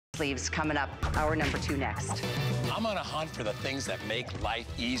sleeves coming up, hour number 2 next. I'm on a hunt for the things that make life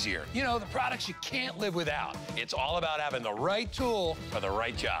easier. You know, the products you can't live without. It's all about having the right tool for the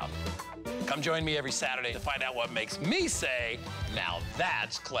right job. Come join me every Saturday to find out what makes me say, now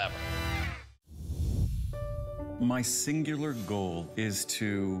that's clever. My singular goal is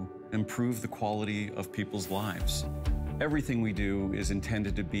to improve the quality of people's lives. Everything we do is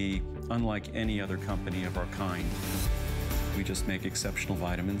intended to be unlike any other company of our kind. We just make exceptional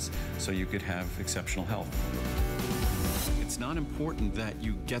vitamins so you could have exceptional health. It's not important that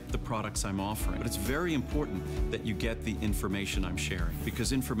you get the products I'm offering, but it's very important that you get the information I'm sharing,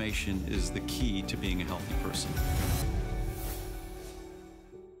 because information is the key to being a healthy person.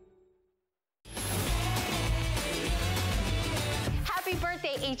 Happy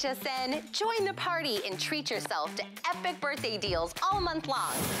birthday, HSN. Join the party and treat yourself to epic birthday deals all month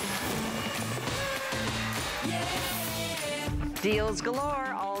long. Deals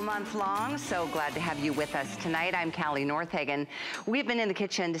galore all month long. So glad to have you with us tonight. I'm Callie Northagen. We've been in the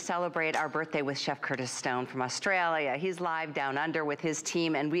kitchen to celebrate our birthday with Chef Curtis Stone from Australia. He's live down under with his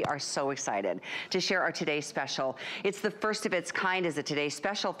team, and we are so excited to share our Today Special. It's the first of its kind as a Today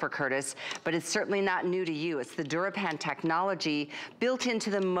Special for Curtis, but it's certainly not new to you. It's the DuraPan technology built into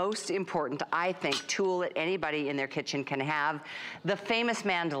the most important, I think, tool that anybody in their kitchen can have, the famous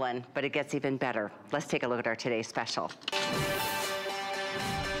mandolin, but it gets even better. Let's take a look at our Today Special.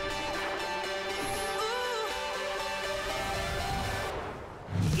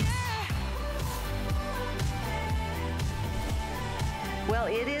 Well,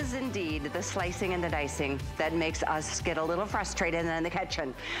 it is indeed the slicing and the dicing that makes us get a little frustrated in the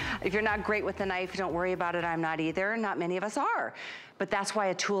kitchen. If you're not great with the knife, don't worry about it. I'm not either. Not many of us are. But that's why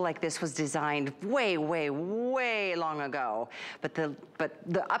a tool like this was designed way, way, way long ago. But the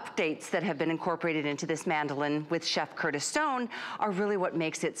updates that have been incorporated into this mandolin with Chef Curtis Stone are really what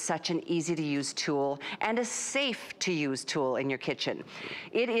makes it such an easy to use tool and a safe to use tool in your kitchen.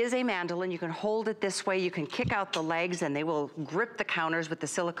 It is a mandolin. You can hold it this way. You can kick out the legs and they will grip the counters with the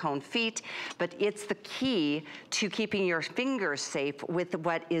silicone feet. But it's the key to keeping your fingers safe with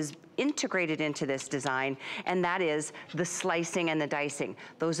what is integrated into this design, and that is the slicing and the dicing.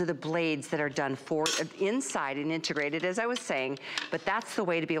 Those are the blades that are done for inside and integrated, as I was saying, but that's the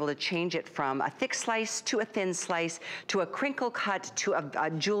way to be able to change it from a thick slice to a thin slice to a crinkle cut to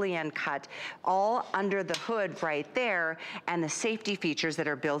a julienne cut, all under the hood right there. And the safety features that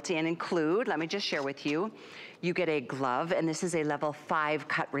are built in include, let me just share with you, you get a glove, and this is a level 5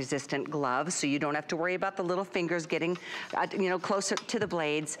 cut resistant glove, so you don't have to worry about the little fingers getting closer to the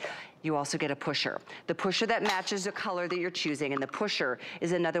blades. You also get a pusher. The pusher that matches the color that you're choosing, and the pusher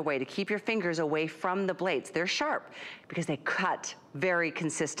is another way to keep your fingers away from the blades. They're sharp because they cut very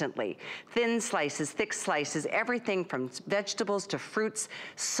consistently. Thin slices, thick slices, everything from vegetables to fruits,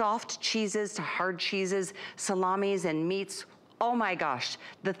 soft cheeses to hard cheeses, salamis and meats. Oh my gosh,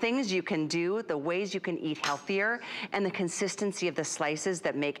 the things you can do, the ways you can eat healthier, and the consistency of the slices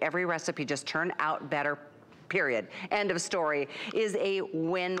that make every recipe just turn out better, period. End of story, is a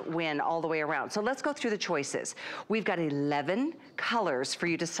win-win all the way around. So let's go through the choices. We've got 11 colors for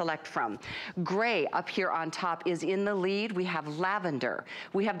you to select from. Gray up here on top is in the lead. We have lavender.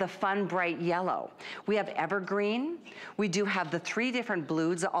 We have the fun bright yellow. We have evergreen. We do have the 3 different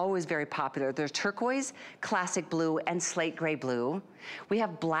blues, always very popular. There's turquoise, classic blue, and slate gray blue. We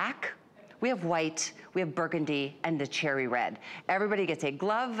have black. We have white, we have burgundy, and the cherry red. Everybody gets a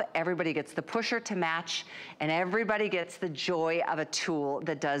glove, everybody gets the pusher to match, and everybody gets the joy of a tool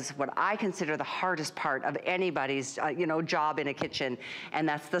that does what I consider the hardest part of anybody's job in a kitchen, and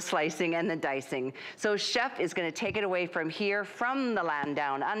that's the slicing and the dicing. So Chef is gonna take it away from here, from the land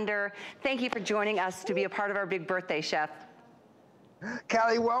down under. Thank you for joining us to be a part of our big birthday, Chef.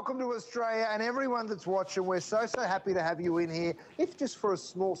 Callie, welcome to Australia, and everyone that's watching, we're so happy to have you in here, if just for a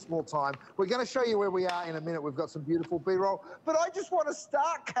small time. We're going to show you where we are in a minute. We've got some beautiful B-roll, but I just want to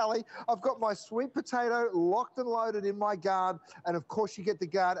start, Callie. I've got my sweet potato locked and loaded in my guard, and of course you get the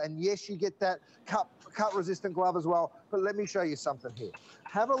guard, and yes, you get that cut-resistant glove as well, but let me show you something here.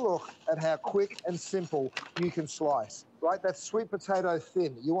 Have a look at how quick and simple you can slice. Right, that's sweet potato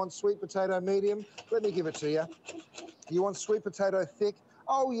thin. You want sweet potato medium? Let me give it to you. You want sweet potato thick?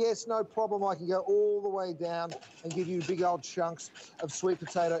 Oh yes, no problem. I can go all the way down and give you big old chunks of sweet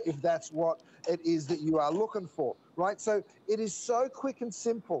potato if that's what it is that you are looking for, right? So it is so quick and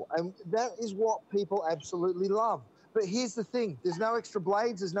simple, and that is what people absolutely love. But here's the thing, there's no extra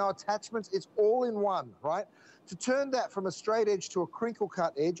blades, there's no attachments, it's all in one, right? To turn that from a straight edge to a crinkle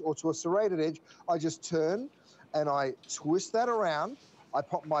cut edge or to a serrated edge, I just turn and I twist that around. I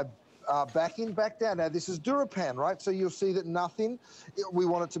pop my back in, back down. Now, this is DuraPan, right? So you'll see that nothing, we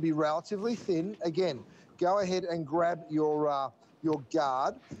want it to be relatively thin. Again, go ahead and grab your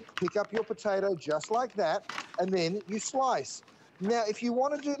guard, pick up your potato just like that, and then you slice. Now, if you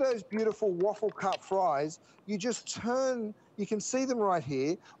want to do those beautiful waffle cut fries, you just turn, you can see them right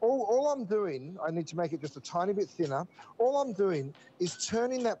here. All I'm doing, I need to make it just a tiny bit thinner. All I'm doing is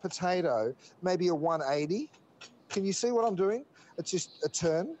turning that potato maybe a 180. Can you see what I'm doing? It's just a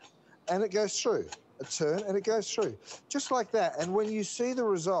turn and it goes through, a turn and it goes through. Just like that. And when you see the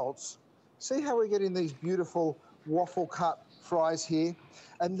results, see how we're getting these beautiful waffle cut fries here?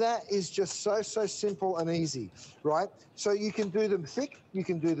 And that is just so simple and easy, right? So you can do them thick, you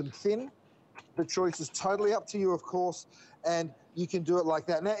can do them thin. The choice is totally up to you, of course, and you can do it like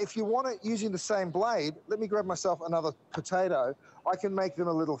that. Now, if you want it using the same blade, let me grab myself another potato. I can make them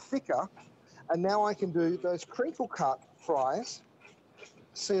a little thicker, and now I can do those crinkle cut fries.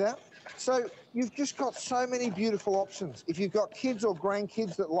 See that? So you've just got so many beautiful options. If you've got kids or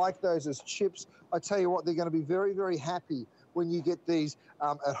grandkids that like those as chips, I tell you what, they're going to be very happy when you get these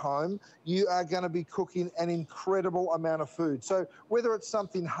at home. You are going to be cooking an incredible amount of food. So whether it's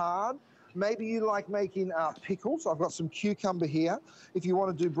something hard, maybe you like making pickles. I've got some cucumber here. If you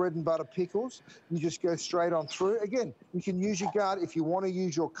want to do bread and butter pickles, you just go straight on through. Again, you can use your guard. If you want to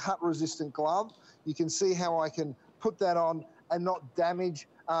use your cut-resistant glove, you can see how I can put that on and not damage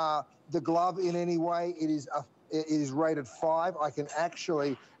the glove in any way. It is rated 5. I can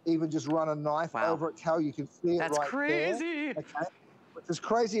actually even just run a knife over it, Cal. You can see it right there. That's crazy. Okay. Which is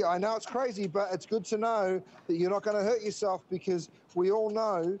crazy. I know it's crazy, but it's good to know that you're not going to hurt yourself, because we all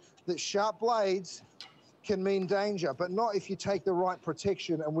know that sharp blades can mean danger, but not if you take the right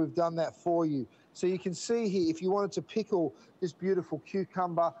protection, and we've done that for you. So you can see here, if you wanted to pickle this beautiful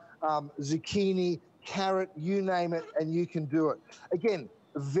cucumber, zucchini, carrot, you name it, and you can do it. Again,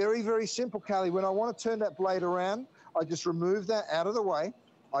 very simple, Callie. When I want to turn that blade around, I just remove that out of the way.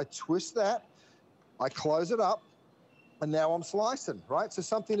 I twist that, I close it up, and now I'm slicing, right? So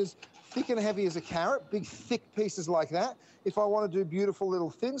something as thick and heavy as a carrot, big thick pieces like that. If I want to do beautiful little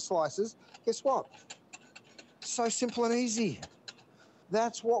thin slices, guess what? So simple and easy.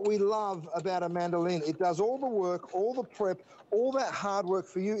 That's what we love about a mandolin. It does all the work, all the prep, all that hard work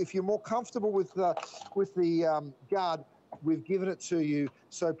for you. If you're more comfortable with the guard, we've given it to you,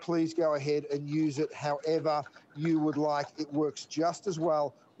 so please go ahead and use it however you would like. It works just as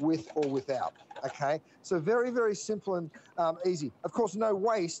well with or without, okay? So very simple and easy. Of course, no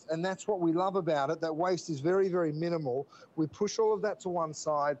waste, and that's what we love about it. That waste is very minimal. We push all of that to one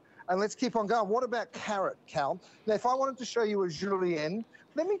side, and let's keep on going. What about carrot, Cal? Now, if I wanted to show you a julienne,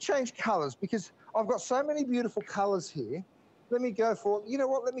 let me change colors, because I've got so many beautiful colors here. Let me go for, you know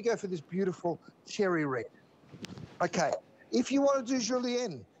what? Let me go for this beautiful cherry red. Okay, if you want to do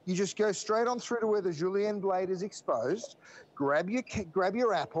julienne, you just go straight on through to where the julienne blade is exposed, grab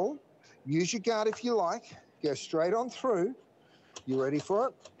your apple, use your guard if you like, go straight on through. You ready for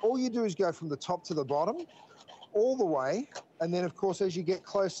it? All you do is go from the top to the bottom, all the way, and then, of course, as you get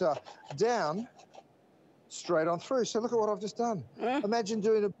closer down, straight on through. So look at what I've just done. Imagine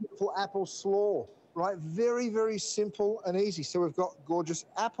doing a beautiful apple slaw, right? Very simple and easy. So we've got gorgeous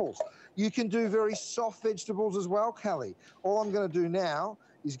apples. You can do very soft vegetables as well, Callie. All I'm going to do now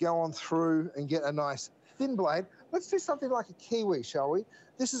is go on through and get a nice thin blade. Let's do something like a kiwi, shall we?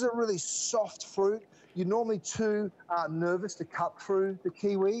 This is a really soft fruit. You're normally too nervous to cut through the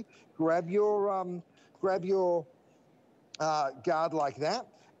kiwi. Grab your guard like that,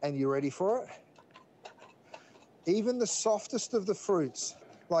 and you're ready for it. Even the softest of the fruits,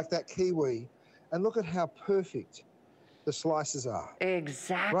 like that kiwi, and look at how perfect the slices are.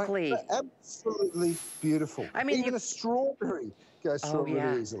 Exactly. Right? Absolutely beautiful. I mean, even a strawberry goes through it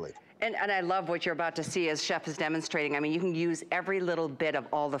really easily. And I love what you're about to see as Chef is demonstrating. I mean, you can use every little bit of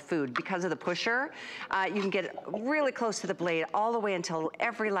all the food. Because of the pusher, you can get really close to the blade all the way until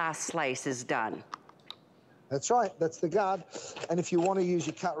every last slice is done. That's right, that's the guard. And if you want to use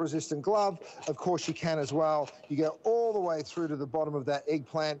your cut-resistant glove, of course you can as well. You go all the way through to the bottom of that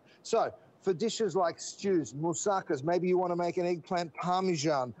eggplant. So, for dishes like stews, moussakas, maybe you want to make an eggplant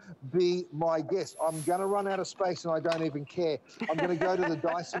parmesan, be my guest. I'm going to run out of space and I don't even care. I'm going to go to the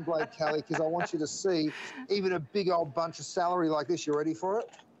Dyson blade, Callie, because I want you to see even a big old bunch of celery like this. You ready for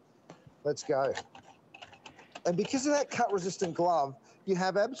it? Let's go. And because of that cut-resistant glove, you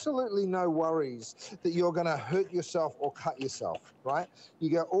have absolutely no worries that you're going to hurt yourself or cut yourself, right? You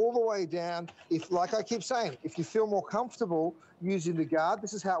go all the way down. If, like I keep saying, if you feel more comfortable using the guard,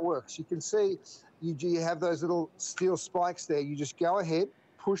 this is how it works. You can see you have those little steel spikes there. You just go ahead,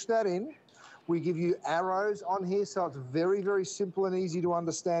 push that in. We give you arrows on here, so it's very, very simple and easy to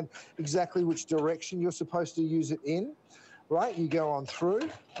understand exactly which direction you're supposed to use it in, right? You go on through.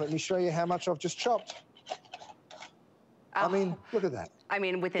 Let me show you how much I've just chopped. I mean, look at that. I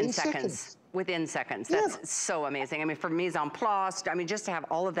mean, within seconds. Within seconds. That's so amazing. I mean, for mise en place, I mean, just to have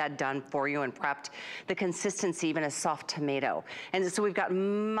all of that done for you and prepped, the consistency, even a soft tomato. And so we've got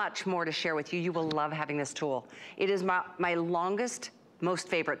much more to share with you. You will love having this tool. It is my longest, most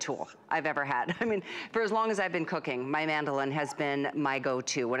favorite tool I've ever had. I mean, for as long as I've been cooking, my mandolin has been my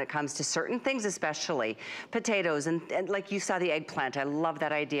go-to when it comes to certain things, especially potatoes. And like you saw the eggplant, I love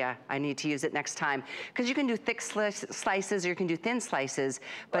that idea. I need to use it next time. Because you can do thick slices or you can do thin slices,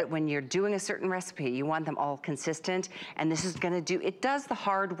 but when you're doing a certain recipe, you want them all consistent. And this is gonna do, it does the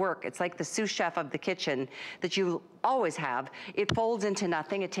hard work. It's like the sous chef of the kitchen that you always have. It folds into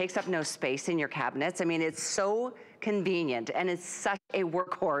nothing. It takes up no space in your cabinets. I mean, it's so convenient and it's such a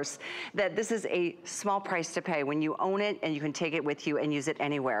workhorse that this is a small price to pay when you own it and you can take it with you and use it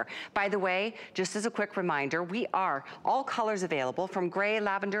anywhere. By the way, just as a quick reminder, we are all colors available from gray,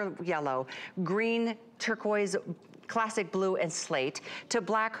 lavender, yellow, green, turquoise, classic blue and slate, to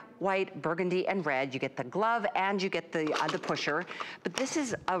black, white, burgundy, and red. You get the glove and you get the pusher. But this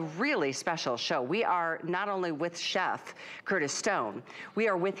is a really special show. We are not only with Chef Curtis Stone, we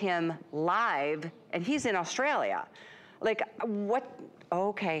are with him live, and he's in Australia. Like, what?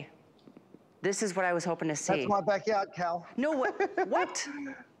 Okay. This is what I was hoping to see. That's my backyard, Cal. No, what?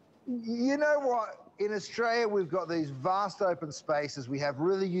 You know what? In Australia, we've got these vast open spaces. We have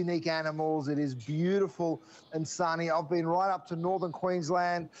really unique animals. It is beautiful and sunny. I've been right up to northern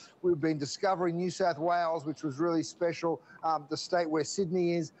Queensland. We've been discovering New South Wales, which was really special, the state where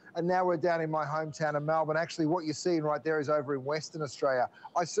Sydney is. And now we're down in my hometown of Melbourne. Actually, what you're seeing right there is over in Western Australia.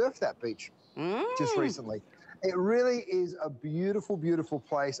 I surfed that beach just recently. It really is a beautiful, beautiful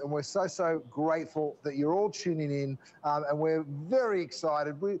place, and we're so, so grateful that you're all tuning in, and we're very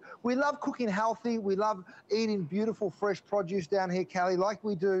excited. We love cooking healthy. We love eating beautiful, fresh produce down here, Callie, like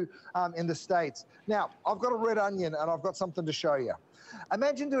we do in the States. Now, I've got a red onion, and I've got something to show you.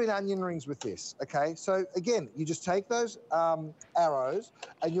 Imagine doing onion rings with this, okay? So, again, you just take those arrows,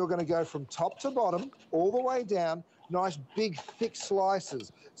 and you're going to go from top to bottom, all the way down, nice big thick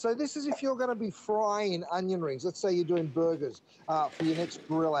slices. So this is if you're going to be frying onion rings. Let's say you're doing burgers for your next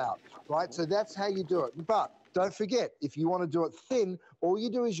grill out, right? So that's how you do it. But don't forget, if you want to do it thin, all you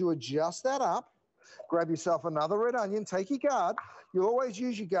do is you adjust that up, grab yourself another red onion, take your guard. You always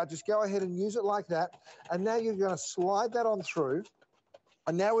use your guard. Just go ahead and use it like that. And now you're going to slide that on through.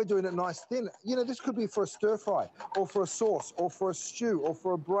 And now we're doing it nice thin. You know, this could be for a stir fry or for a sauce or for a stew or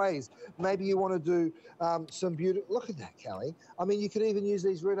for a braise. Maybe you want to do some beautiful, look at that, Callie. I mean, you could even use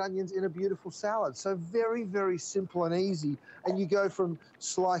these red onions in a beautiful salad. So very, very simple and easy. And you go from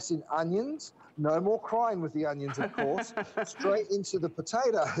slicing onions, no more crying with the onions, of course, straight into the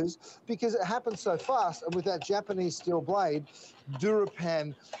potatoes because it happens so fast. And with that Japanese steel blade,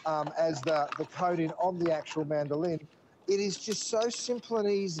 DuraPan as the coating on the actual mandolin, it is just so simple and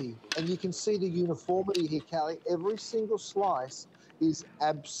easy, and you can see the uniformity here, Callie. Every single slice is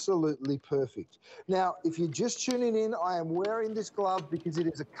absolutely perfect. Now, if you're just tuning in, I am wearing this glove because it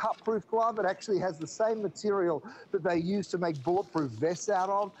is a cut-proof glove. It actually has the same material that they use to make bulletproof vests out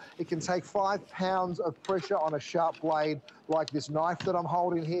of. It can take 5 pounds of pressure on a sharp blade like this knife that I'm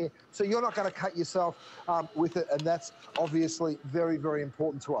holding here. So you're not going to cut yourself with it, and that's obviously very, very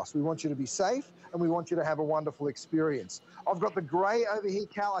important to us. We want you to be safe, and we want you to have a wonderful experience. I've got the grey over here,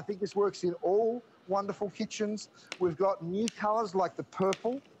 Cal. I think this works in all wonderful kitchens. We've got new colours like the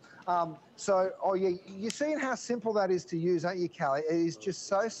purple. Oh yeah, you're seeing how simple that is to use, aren't you, Callie? It is just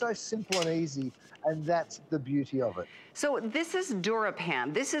so, so simple and easy, and that's the beauty of it. So this is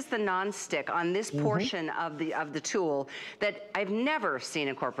DuraPan. This is the non-stick on this portion of the tool that I've never seen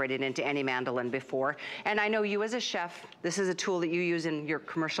incorporated into any mandolin before. And I know you as a chef, this is a tool that you use in your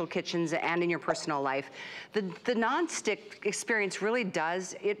commercial kitchens and in your personal life. The non-stick experience really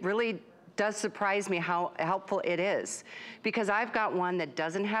does surprise me how helpful it is, because I've got one that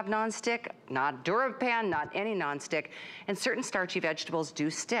doesn't have non-stick, not DuraPan, not any non-stick, and certain starchy vegetables do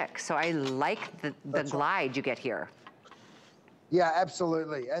stick. So I like the glide you get here. Yeah,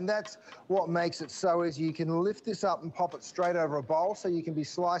 absolutely. And that's what makes it so easy. You can lift this up and pop it straight over a bowl, so you can be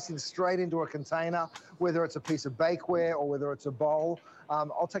slicing straight into a container, whether it's a piece of bakeware or whether it's a bowl.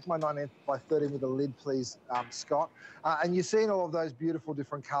 I'll take my 9 by 13 with a lid, please, Scott. And you're seeing all of those beautiful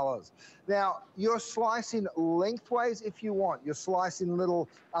different colors. Now, you're slicing lengthways if you want. You're slicing little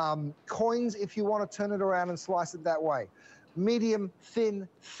coins if you want to turn it around and slice it that way. Medium, thin,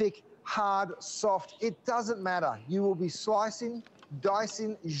 thick, hard, soft, it doesn't matter. You will be slicing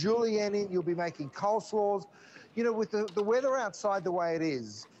dicing, julienning, you'll be making coleslaws. You know, with the weather outside the way it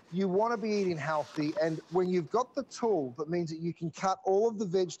is, you want to be eating healthy, and when you've got the tool, that means that you can cut all of the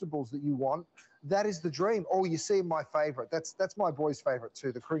vegetables that you want. That is the dream. Oh, you see my favorite. That's my boy's favorite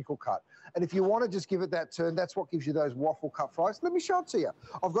too, the crinkle cut. And if you want to just give it that turn, that's what gives you those waffle cut fries. Let me show it to you.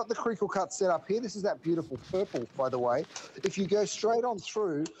 I've got the crinkle cut set up here. This is that beautiful purple, by the way. If you go straight on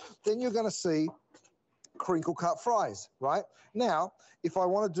through, then you're going to see crinkle cut fries, right? Now, if I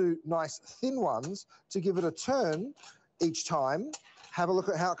want to do nice thin ones, to give it a turn each time, have a look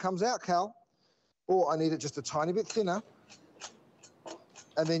at how it comes out, Cal. Or I need it just a tiny bit thinner.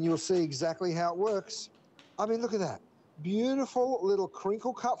 And then you'll see exactly how it works. I mean, look at that. Beautiful little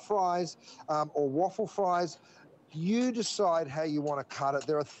crinkle cut fries or waffle fries. You decide how you want to cut it.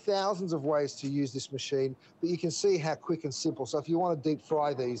 There are thousands of ways to use this machine, but you can see how quick and simple. So if you want to deep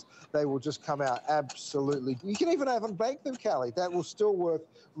fry these, they will just come out absolutely. You can even have them bake them, Callie. That will still work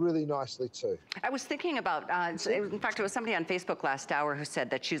really nicely too. I was thinking about, in fact, it was somebody on Facebook last hour who said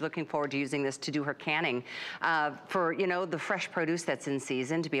that she's looking forward to using this to do her canning for, you know, the fresh produce that's in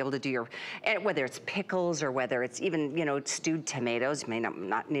season, to be able to do your, whether it's pickles or whether it's even, you know, stewed tomatoes. You may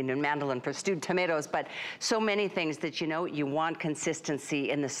not need a mandolin for stewed tomatoes, but so many things that, you know, you want consistency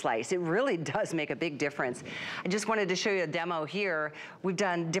in the slice. It really does make a big difference. I just wanted to show you a demo here. We've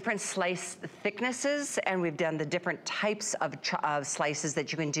done different slice thicknesses, and we've done the different types of slices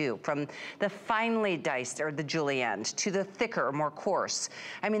that you can do, from the finely diced or the julienne to the thicker, more coarse.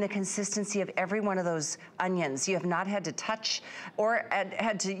 I mean, the consistency of every one of those onions, you have not had to touch or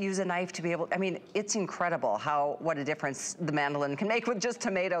had to use a knife to be able, I mean, it's incredible what a difference the mandolin can make with just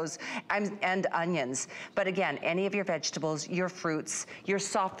tomatoes and onions. But again, any of your vegetables, your fruits, your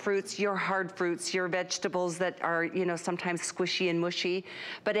soft fruits, your hard fruits, your vegetables that are, you know, sometimes squishy and mushy,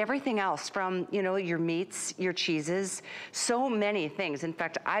 but everything else from, you know, your meats, your cheeses, so many things. In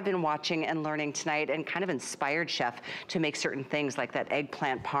fact, I've been watching and learning tonight and kind of inspired Chef to make certain things like that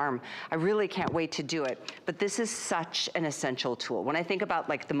eggplant parm. I really can't wait to do it, but this is such an essential tool. When I think about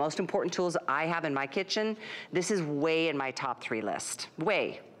like the most important tools I have in my kitchen, this is way in my top 3 list,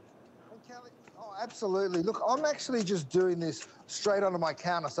 way. Absolutely. Look, I'm actually just doing this straight onto my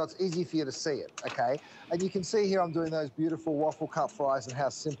counter, so it's easy for you to see it, okay? And you can see here I'm doing those beautiful waffle cut fries and how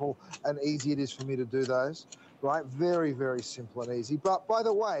simple and easy it is for me to do those, right? Very, very simple and easy. But by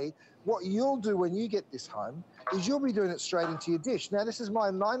the way, what you'll do when you get this home is you'll be doing it straight into your dish. Now, this is my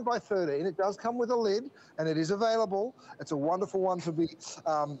 9x13. It does come with a lid, and it is available. It's a wonderful one to be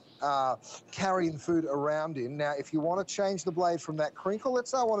carrying food around in. Now, if you want to change the blade from that crinkle,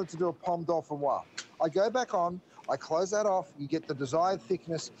 let's say I wanted to do a pomme dauphinoise. I go back on, I close that off, you get the desired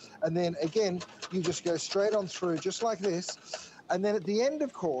thickness, and then again, you just go straight on through, just like this. And then at the end,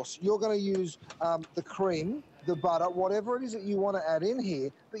 of course, you're going to use the cream, the butter, whatever it is that you want to add in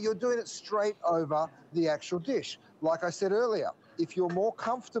here, but you're doing it straight over the actual dish. Like I said earlier, if you're more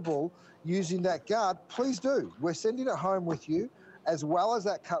comfortable using that guard, please do. We're sending it home with you, as well as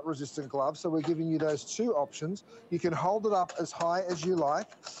that cut-resistant glove, so we're giving you those 2 options. You can hold it up as high as you like,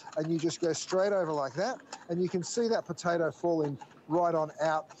 and you just go straight over like that, and you can see that potato falling right on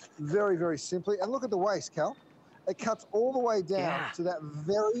out very, very simply. And look at the waste, Cal. It cuts all the way down to that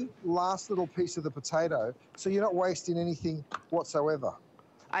very last little piece of the potato, so you're not wasting anything whatsoever.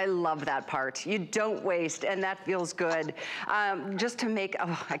 I love that part. You don't waste, and that feels good. Just to make,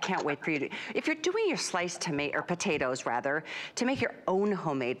 oh, I can't wait for you to, if you're doing your sliced tomato, or potatoes rather, to make your own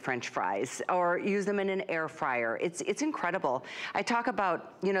homemade French fries, or use them in an air fryer, it's incredible. I talk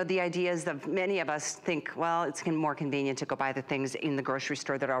about, you know, the ideas of many of us think, well, it's more convenient to go buy the things in the grocery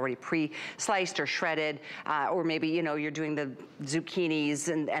store that are already pre-sliced or shredded, or maybe, you know, you're doing the zucchinis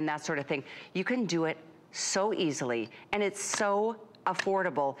and that sort of thing. You can do it so easily, and it's so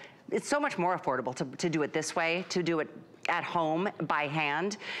affordable. It's so much more affordable to do it this way, to do it at home by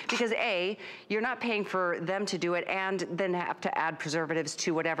hand, because A, you're not paying for them to do it and then have to add preservatives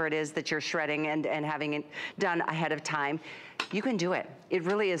to whatever it is that you're shredding and having it done ahead of time. You can do it. It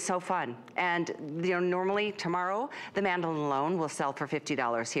really is so fun. And you know, normally tomorrow, the mandolin alone will sell for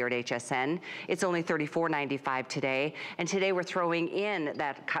 $50 here at HSN. It's only $34.95 today. And today we're throwing in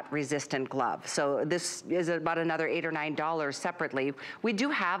that cut-resistant glove. So this is about another $8 or $9 separately. We do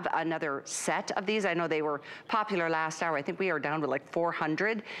have another set of these. I know they were popular last hour. I think we are down to like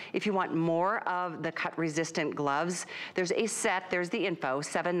 400. If you want more of the cut-resistant gloves, there's a set, there's the info,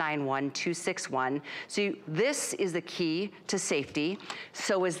 791261. So this is the key to safety.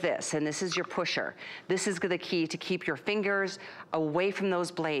 So is this, and this is your pusher. This is the key to keep your fingers away from those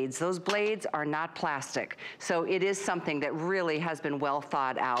blades. Those blades are not plastic. So it is something that really has been well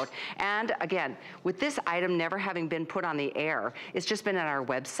thought out. And again, with this item never having been put on the air, it's just been on our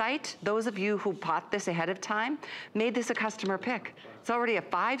website. Those of you who bought this ahead of time made this a customer pick. It's already a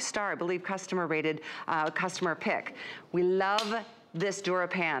 5-star, I believe, customer rated customer pick. We love this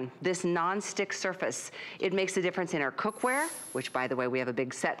DuraPan, this non-stick surface. It makes a difference in our cookware, which by the way, we have a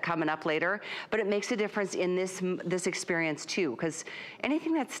big set coming up later, but it makes a difference in this experience too, because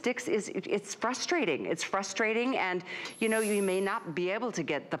anything that sticks it's frustrating. It's frustrating, and you know, you may not be able to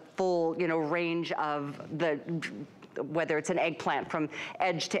get the full, you know, range of whether it's an eggplant from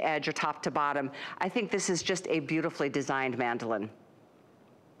edge to edge or top to bottom. I think this is just a beautifully designed mandolin.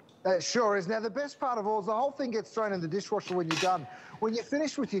 It sure is. Now, the best part of all is the whole thing gets thrown in the dishwasher when you're done. When you're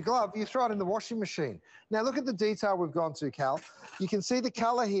finished with your glove, you throw it in the washing machine. Now, look at the detail we've gone to, Cal. You can see the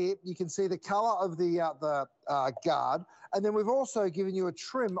color here. You can see the color of the guard. And then we've also given you a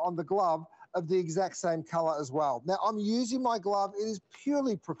trim on the glove of the exact same color as well. Now, I'm using my glove. It is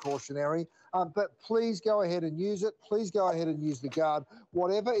purely precautionary, but please go ahead and use it. Please go ahead and use the guard.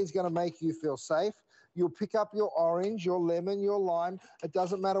 Whatever is going to make you feel safe. You'll pick up your orange, your lemon, your lime. It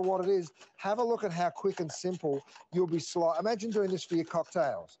doesn't matter what it is. Have a look at how quick and simple you'll be Imagine doing this for your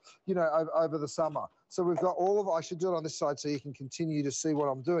cocktails, you know, over the summer. So we've got all of, I should do it on this side so you can continue to see what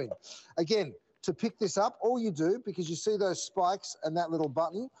I'm doing. Again, to pick this up, all you do, because you see those spikes and that little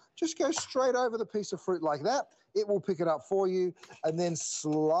button, just go straight over the piece of fruit like that. It will pick it up for you and then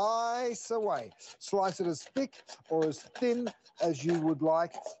slice away. Slice it as thick or as thin as you would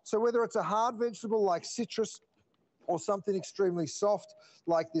like. So whether it's a hard vegetable like citrus or something extremely soft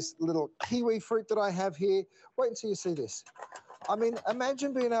like this little kiwi fruit that I have here, wait until you see this. I mean,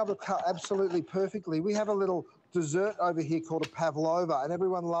 imagine being able to cut absolutely perfectly. We have a little dessert over here called a pavlova, and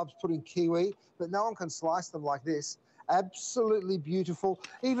everyone loves putting kiwi, but no one can slice them like this. Absolutely beautiful.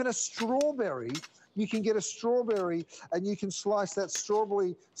 Even a strawberry, you can get a strawberry and you can slice that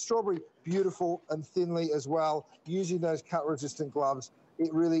strawberry beautiful and thinly as well using those cut-resistant gloves.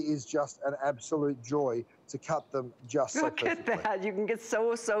 It really is just an absolute joy to cut them just so perfectly. Look at that. You can get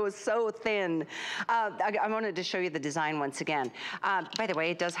so thin. I wanted to show you the design once again. By the way,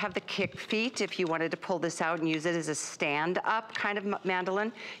 it does have the kick feet. If you wanted to pull this out and use it as a stand-up kind of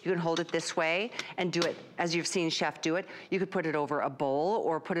mandolin, you can hold it this way and do it as you've seen Chef do it. You could put it over a bowl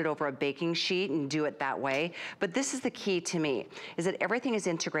or put it over a baking sheet and do it that way. But this is the key to me, is that everything is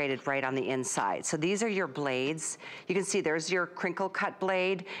integrated right on the inside. So these are your blades. You can see there's your crinkle cut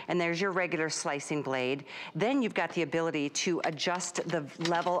blade and there's your regular slicing blade. Then you've got the ability to adjust the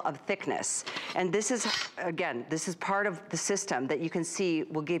level of thickness. And this is, again, this is part of the system that you can see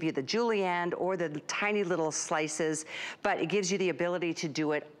will give you the julienne or the tiny little slices, but it gives you the ability to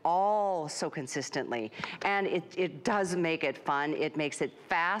do it all so consistently. And it does make it fun. It makes it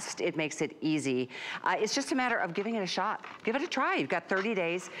fast. It makes it easy. It's just a matter of giving it a shot. Give it a try. You've got 30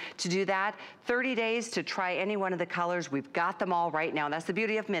 days to do that. 30 days to try any one of the colors. We've got them all right now. And that's the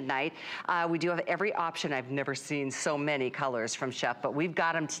beauty of midnight. We do have every option. I've never seen so many colors from Chef, but we've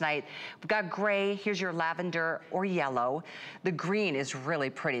got them tonight. We've got gray. Here's your lavender or yellow. The green is really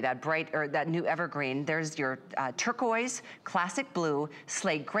pretty. That bright, or that new evergreen. There's your turquoise, classic blue,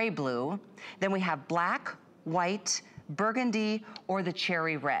 slate gray blue. Then we have black, white, burgundy, or the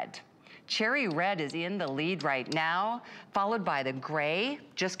cherry red. Cherry red is in the lead right now, followed by the gray,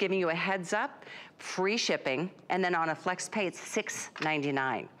 just giving you a heads up, free shipping, and then on a flex pay, it's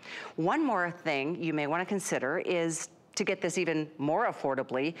 $6.99. One more thing you may want to consider is to get this even more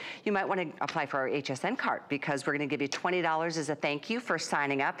affordably, you might want to apply for our HSN card, because we're going to give you $20 as a thank you for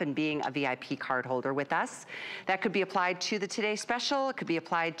signing up and being a VIP card holder with us. That could be applied to the Today Special. It could be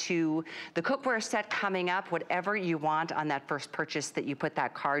applied to the cookware set coming up, whatever you want on that first purchase that you put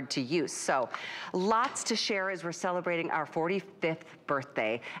that card to use. So lots to share as we're celebrating our 45th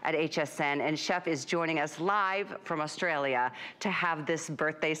birthday at HSN, and Chef is joining us live from Australia to have this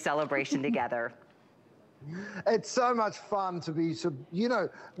birthday celebration together. It's so much fun to be, you know,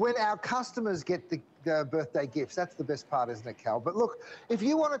 when our customers get the birthday gifts, that's the best part, isn't it, Cal? But look, if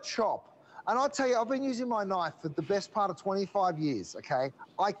you want to chop And I'll tell you, I've been using my knife for the best part of 25 years, okay?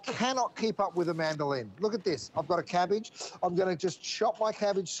 I cannot keep up with a mandolin. Look at this. I've got a cabbage. I'm going to just chop my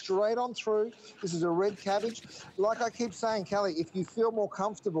cabbage straight on through. This is a red cabbage. Like I keep saying, Kelly, if you feel more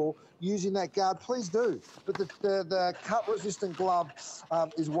comfortable using that guard, please do. But the cut-resistant glove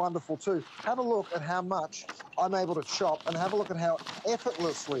is wonderful too. Have a look at how much I'm able to chop, and have a look at how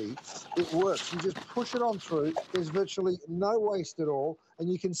effortlessly it works. You just push it on through. There's virtually no waste at all,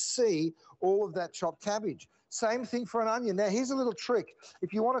 and you can see all of that chopped cabbage. Same thing for an onion. Now, here's a little trick.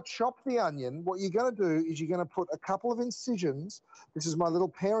 If you want to chop the onion, what you're going to do is you're going to put a couple of incisions. This is my little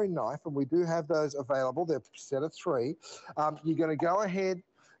paring knife, and we do have those available. They're set of 3. You're going to go ahead,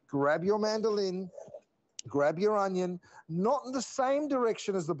 grab your mandolin, grab your onion, not in the same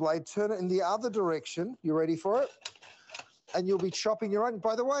direction as the blade, turn it in the other direction. You ready for it? And you'll be chopping your onion.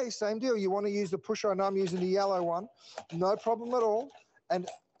 By the way, same deal. You want to use the pusher. I know I'm using the yellow one. No problem at all. And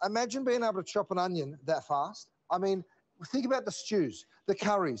imagine being able to chop an onion that fast. I mean, think about the stews, the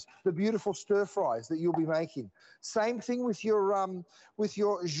curries, the beautiful stir fries that you'll be making. Same thing with your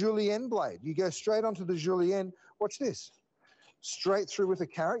julienne blade. You go straight onto the julienne. Watch this. Straight through with a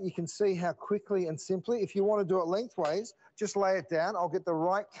carrot. You can see how quickly and simply. If you want to do it lengthways, just lay it down. I'll get the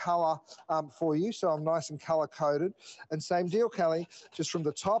right color for you, so I'm nice and color coded. And same deal, Kelly, just from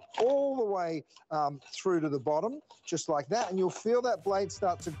the top all the way through to the bottom, just like that. And you'll feel that blade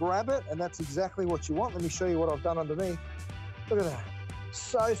start to grab it, and that's exactly what you want. Let me show you what I've done underneath. Look at that.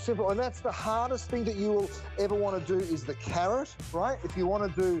 So simple. And that's the hardest thing that you will ever want to do is the carrot, right? If you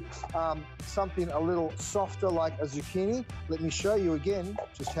want to do something a little softer like a zucchini, let me show you again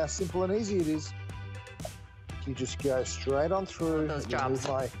just how simple and easy it is. You just go straight on through. Those jobs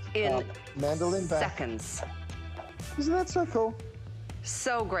my, in mandolin back. seconds. Isn't that so cool?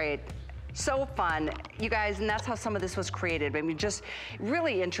 So great. So fun, you guys, and that's how some of this was created. I mean, just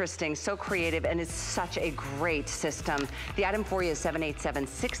really interesting, so creative, and it's such a great system. The item for you is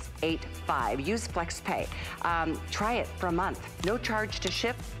 787-685. Use FlexPay. Try it for a month. No charge to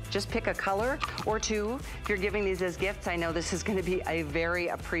ship. Just pick a color or 2. If you're giving these as gifts, I know this is going to be a very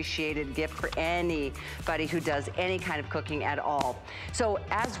appreciated gift for anybody who does any kind of cooking at all. So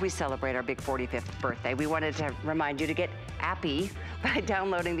as we celebrate our big 45th birthday, we wanted to remind you to get appy by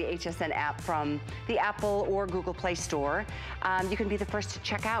downloading the HSN app from the Apple or Google Play Store. You can be the first to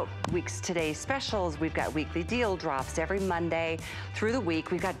check out week's Today specials. We've got weekly deal drops every Monday through the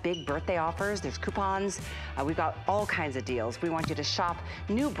week. We've got big birthday offers. There's coupons. We've got all kinds of deals. We want you to shop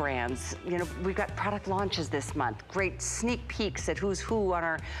new brands. You know, we've got product launches this month. Great sneak peeks at who's who on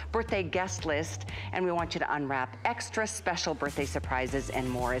our birthday guest list. And we want you to unwrap extra special birthday surprises and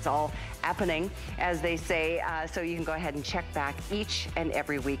more. It's all happening, as they say. So you can go ahead and check back each and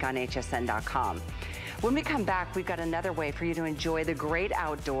every week on hsn.com. When we come back, we've got another way for you to enjoy the great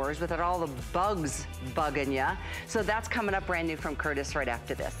outdoors without all the bugs bugging you. So that's coming up brand new from Curtis right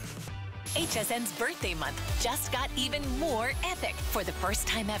after this. HSN's birthday month just got even more epic. For the first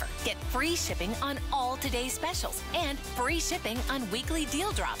time ever, get free shipping on all today's specials and free shipping on weekly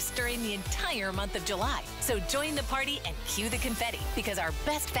deal drops during the entire month of July. So join the party and cue the confetti, because our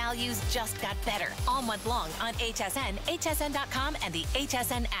best values just got better all month long on HSN, hsn.com, and the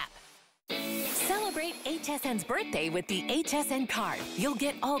HSN app. Celebrate HSN's birthday with the HSN card. You'll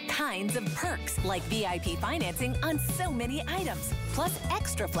get all kinds of perks, like VIP financing on so many items, plus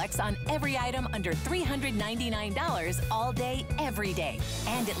extra flex on every item under $399 all day, every day,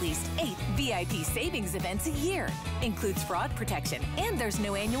 and at least 8 VIP savings events a year. Includes fraud protection, and there's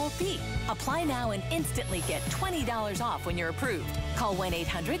no annual fee. Apply now and instantly get $20 off when you're approved. Call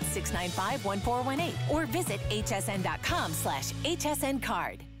 1-800-695-1418 or visit hsn.com/HSN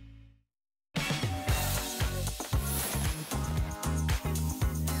card.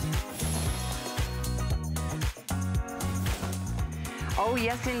 Oh,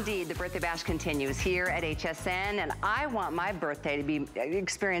 yes, indeed. The Birthday Bash continues here at HSN, and I want my birthday to be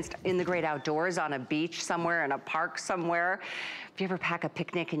experienced in the great outdoors, on a beach somewhere, in a park somewhere. If you ever pack a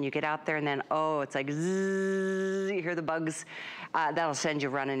picnic and you get out there and then, oh, it's like zzz, you hear the bugs, that'll send you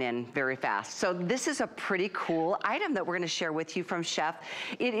running in very fast. So this is a pretty cool item that we're gonna share with you from Chef.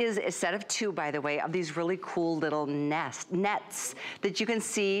 It is a set of 2, by the way, of these really cool little nets that you can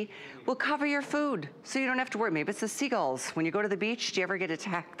see will cover your food, so you don't have to worry. Maybe it's the seagulls. When you go to the beach, do you ever get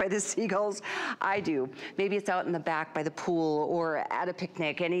attacked by the seagulls? I do. Maybe it's out in the back by the pool or at a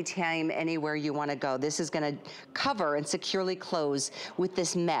picnic, anytime, anywhere you wanna go. This is gonna cover and securely close windows with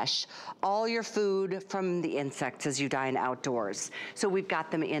this mesh. All your food from the insects as you dine outdoors. So we've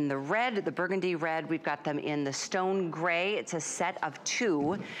got them in the red, the burgundy red. We've got them in the stone gray. It's a set of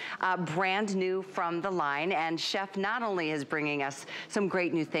 2, brand new from the line. And Chef not only is bringing us some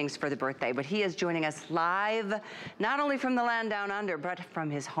great new things for the birthday, but he is joining us live, not only from the land down under, but from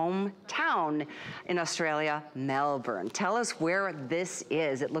his hometown in Australia, Melbourne. Tell us where this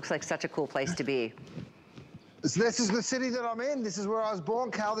is. It looks like such a cool place to be. This is the city that I'm in. This is where I was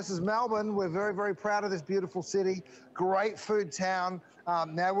born, Cal. This is Melbourne. We're very, very proud of this beautiful city. Great food town.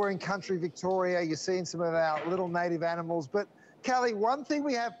 Now we're in country Victoria. You're seeing some of our little native animals. But, Callie, one thing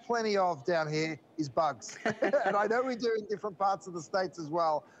we have plenty of down here is bugs. And I know we do in different parts of the States as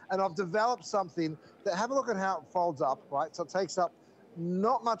well. And I've developed something that, have a look at how it folds up, right? So it takes up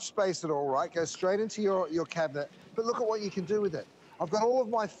not much space at all, right? Goes straight into your cabinet. But look at what you can do with it. I've got all of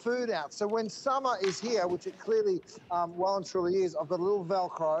my food out. So when summer is here, which it clearly well and truly is, I've got a little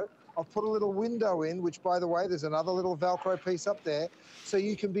Velcro. I've put a little window in, which, by the way, there's another little Velcro piece up there. So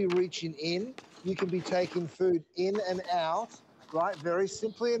you can be reaching in. You can be taking food in and out, right? Very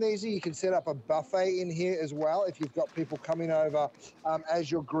simply and easy. You can set up a buffet in here as well if you've got people coming over as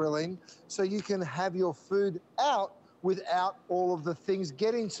you're grilling. So you can have your food out without all of the things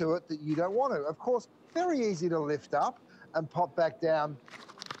getting to it that you don't want to. Of course, very easy to lift up and pop back down.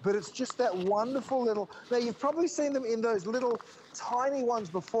 But it's just that wonderful little, now you've probably seen them in those little tiny ones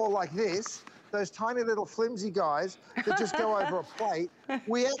before like this, those tiny little flimsy guys that just go over a plate.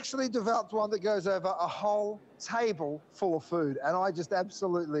 We actually developed one that goes over a whole table full of food, and I just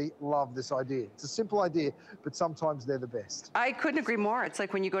absolutely love this idea. It's a simple idea, but sometimes they're the best. I couldn't agree more. It's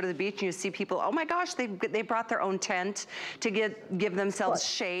like when you go to the beach and you see people, oh my gosh, they brought their own tent to give themselves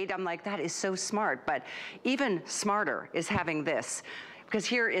shade. I'm like, that is so smart. But even smarter is having this. Because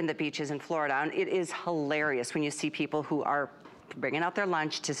here in the beaches in Florida, and it is hilarious when you see people who are bringing out their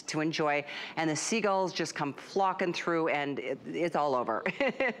lunch to enjoy, and the seagulls just come flocking through, and it's all over.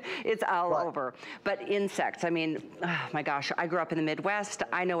 It's all over. But insects, I mean, oh my gosh, I grew up in the Midwest.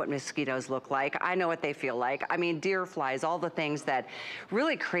 I know what mosquitoes look like. I know what they feel like. I mean, deer flies, all the things that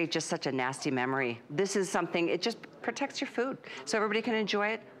really create just such a nasty memory. This is something, it just protects your food, so everybody can enjoy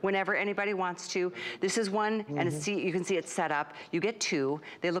it whenever anybody wants to. This is one, and you can see it's set up. You get 2.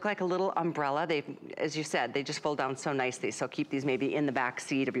 They look like a little umbrella. They, as you said, they just fold down so nicely, so keep these maybe in the back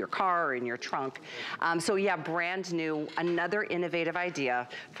seat of your car or in your trunk. So yeah, brand new, another innovative idea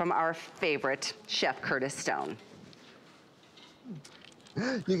from our favorite Chef Curtis Stone.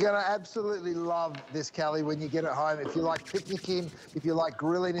 You're going to absolutely love this, Callie, when you get it home. If you like picnicking, if you like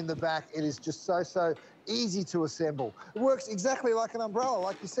grilling in the back, it is just so easy to assemble. It works exactly like an umbrella,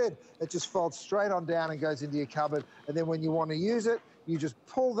 like you said. It just folds straight on down and goes into your cupboard. And then when you want to use it, you just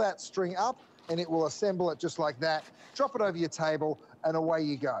pull that string up and it will assemble it just like that. Drop it over your table and away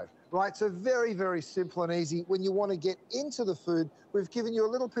you go. Right, so very, very simple and easy. When you want to get into the food, we've given you a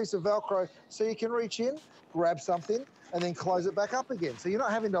little piece of Velcro so you can reach in, grab something, and then close it back up again. So you're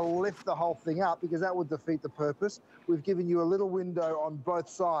not having to lift the whole thing up because that would defeat the purpose. We've given you a little window on both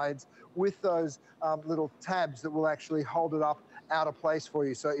sides with those little tabs that will actually hold it up out of place for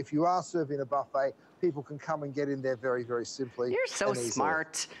you. So if you are serving a buffet, people can come and get in there very, very simply. You're so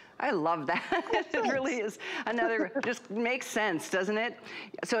smart. I love that. It really is another, just makes sense, doesn't it?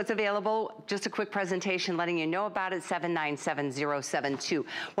 So it's available, just a quick presentation letting you know about it, 797072.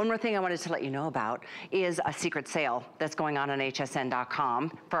 One more thing I wanted to let you know about is a secret sale that's going on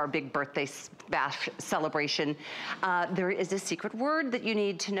hsn.com for our big birthday bash celebration. There is a secret word that you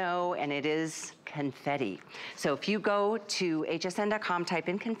need to know, and it is confetti. So if you go to hsn.com, type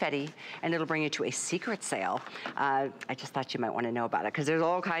in confetti, and it'll bring you to a secret sale. I just thought you might want to know about it because there's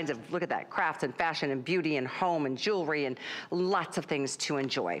all kinds of, look at that, crafts and fashion and beauty and home and jewelry and lots of things to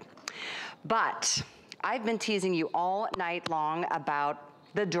enjoy. But I've been teasing you all night long about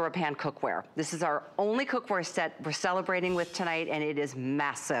the DuraPan cookware. This is our only cookware set we're celebrating with tonight, and it is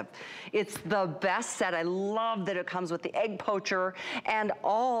massive. It's the best set. I love that it comes with the egg poacher and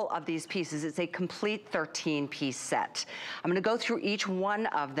all of these pieces. It's a complete 13-piece set. I'm gonna go through each one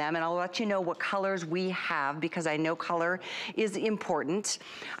of them, and I'll let you know what colors we have because I know color is important.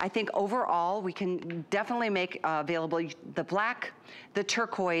 I think overall, we can definitely make available the black, the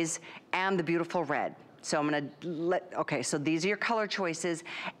turquoise, and the beautiful red. So I'm gonna okay, so these are your color choices,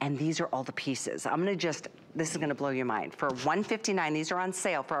 and these are all the pieces. I'm gonna just This is gonna blow your mind. For $159, these are on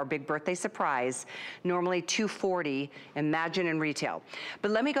sale for our big birthday surprise. Normally $240, imagine in retail.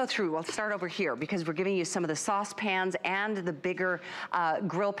 But let me go through, we'll start over here because we're giving you some of the saucepans and the bigger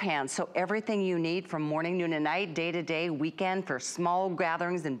grill pans. So everything you need from morning, noon, and night, day to day, weekend, for small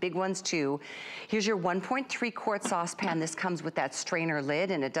gatherings and big ones too. Here's your 1.3 quart saucepan. This comes with that strainer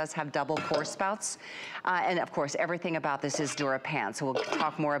lid, and it does have double pour spouts. And of course, everything about this is DuraPan, so we'll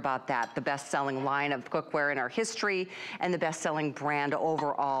talk more about that. The best-selling line of cookware in our history, and the best-selling brand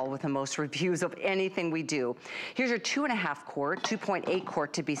overall with the most reviews of anything we do. Here's your 2.5 quart, 2.8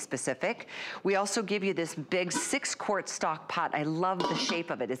 quart to be specific. We also give you this big 6 quart stock pot. I love the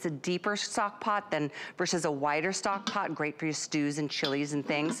shape of it. It's a deeper stock pot than versus a wider stock pot, great for your stews and chilies and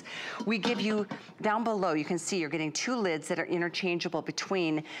things. We give you, down below, you can see you're getting 2 lids that are interchangeable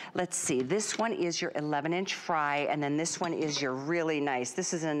between, let's see, this one is your 11-inch fry, and then this one is your really nice,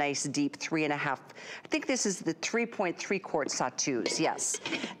 this is a nice deep 3.5, I think this is the 3.3 quart sautés, yes.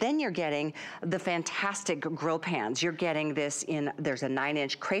 Then you're getting the fantastic grill pans. You're getting this in, there's a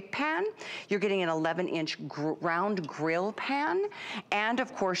 9-inch crepe pan, you're getting an 11-inch round grill pan, and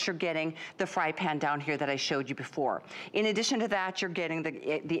of course you're getting the fry pan down here that I showed you before. In addition to that, you're getting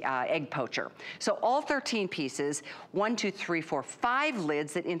the egg poacher. So all 13 pieces, 1, 2, 3, 4, 5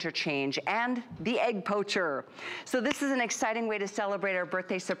 lids that interchange, and the egg poacher. So this is an exciting way to celebrate our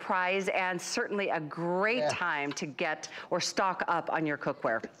birthday surprise, and certainly a great time to get or stock up on your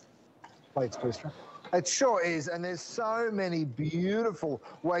cookware. Plates, please. It sure is, and there's so many beautiful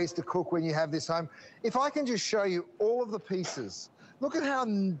ways to cook when you have this home. If I can just show you all of the pieces. Look at how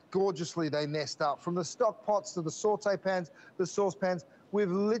gorgeously they nest up, from the stock pots to the saute pans, the sauce pans.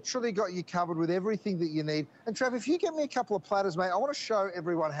 We've literally got you covered with everything that you need. And Trav, if you get me a couple of platters, mate, I want to show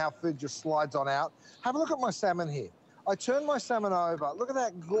everyone how food just slides on out. Have a look at my salmon here. I turn my salmon over. Look at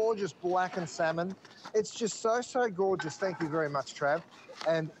that gorgeous blackened salmon. It's just so, so gorgeous. Thank you very much, Trav.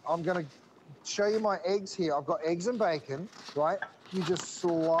 And I'm going to show you my eggs here. I've got eggs and bacon, right? You just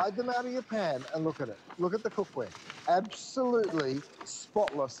slide them out of your pan and look at it. Look at the cookware. Absolutely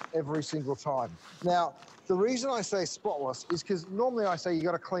spotless every single time. Now, the reason I say spotless is because normally I say you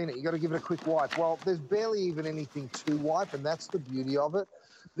got to clean it, you got to give it a quick wipe. Well, there's barely even anything to wipe, and that's the beauty of it.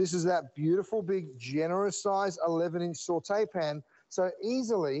 This is that beautiful, big, generous size 11-inch saute pan, so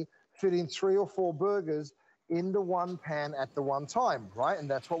easily fitting 3 or 4 burgers into one pan at the one time, right? And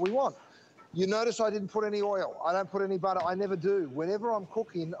that's what we want. You notice I didn't put any oil. I don't put any butter. I never do. Whenever I'm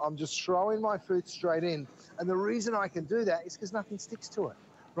cooking, I'm just throwing my food straight in. And the reason I can do that is because nothing sticks to it,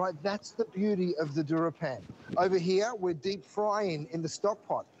 right? That's the beauty of the DuraPan. Over here, we're deep frying in the stock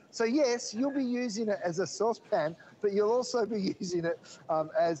pot. So yes, you'll be using it as a saucepan, but you'll also be using it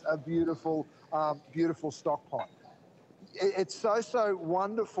as a beautiful, beautiful stock pot. It's so, so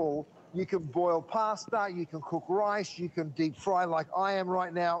wonderful. You can boil pasta, you can cook rice, you can deep fry like I am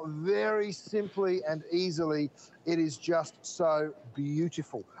right now, very simply and easily. It is just so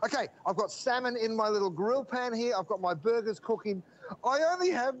beautiful. Okay, I've got salmon in my little grill pan here. I've got my burgers cooking. I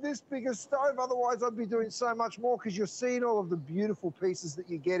only have this big a stove, otherwise I'd be doing so much more because you're seeing all of the beautiful pieces that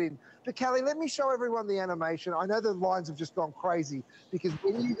you get in. But Callie, let me show everyone the animation. I know the lines have just gone crazy because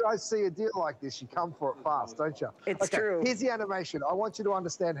when you guys see a deal like this, you come for it fast, don't you? It's true. Here's the animation. I want you to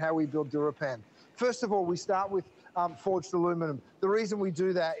understand how we build DuraPan. First of all, we start with forged aluminum. The reason we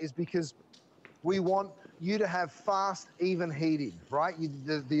do that is because we want you to have fast, even heating, right?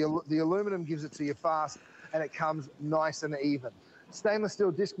 The aluminum gives it to you fast, and it comes nice and even. Stainless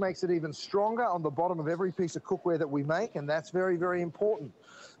steel disc makes it even stronger on the bottom of every piece of cookware that we make, and that's very, very important.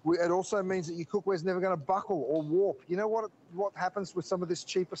 It also means that your cookware is never going to buckle or warp. You know what happens with some of this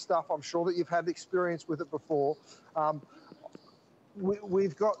cheaper stuff? I'm sure that you've had experience with it before.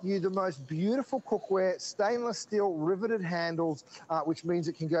 We've got you the most beautiful cookware, stainless steel riveted handles, which means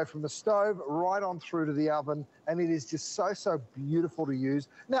it can go from the stove right on through to the oven, and it is just so, so beautiful to use.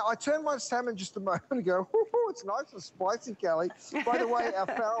 Now, I turned my salmon just a moment ago. It's nice and spicy, Kelly. By the way, our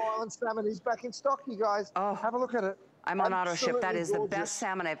Faroe Island salmon is back in stock, you guys. Oh, have a look at it. I'm on auto ship. That is the best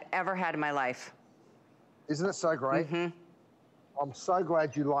salmon I've ever had in my life. Isn't it so great? Mm-hmm. I'm so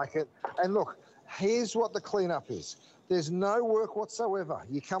glad you like it. And look, here's what the cleanup is. There's no work whatsoever.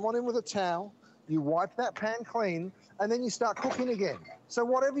 You come on in with a towel, you wipe that pan clean, and then you start cooking again. So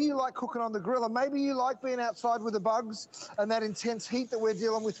whatever you like cooking on the grill, and maybe you like being outside with the bugs and that intense heat that we're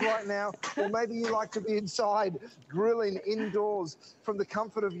dealing with right now, or maybe you like to be inside grilling indoors from the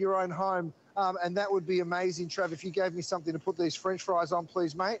comfort of your own home, and that would be amazing. Trav, if you gave me something to put these French fries on,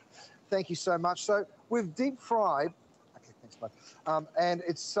 please, mate. Thank you so much. So we've deep fried, okay, thanks, bud. And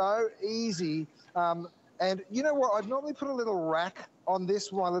it's so easy. And you know what? I'd normally put a little rack on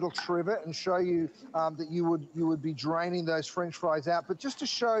this, my little trivet, and show you that you would be draining those French fries out. But just to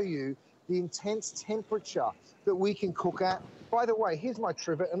show you the intense temperature that we can cook at. By the way, here's my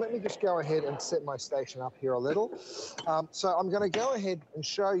trivet, and let me just go ahead and set my station up here a little. So I'm going to go ahead and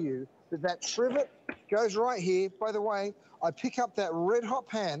show you that trivet goes right here. By the way, I pick up that red hot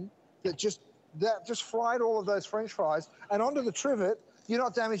pan that just fried all of those French fries, and onto the trivet. You're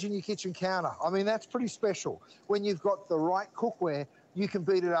not damaging your kitchen counter. I mean, that's pretty special. When you've got the right cookware, you can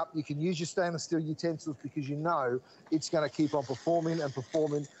beat it up. You can use your stainless steel utensils because you know it's going to keep on performing and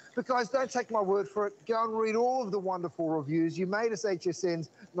performing. But guys, don't take my word for it. Go and read all of the wonderful reviews. You made us HSN's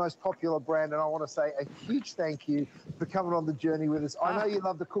most popular brand, and I want to say a huge thank you for coming on the journey with us. I know you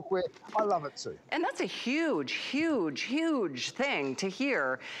love the cookware. I love it too. And that's a huge, huge, huge thing to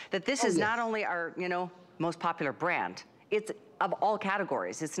hear, that this is not only our, most popular brand. It's of all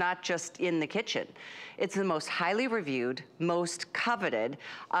categories. It's not just in the kitchen. It's the most highly reviewed, most coveted,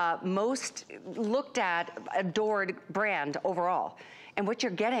 most looked at, adored brand overall. And what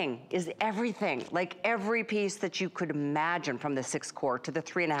you're getting is everything, like every piece that you could imagine, from the 6 quart to the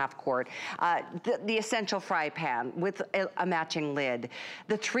 3.5 quart, the essential fry pan with a matching lid,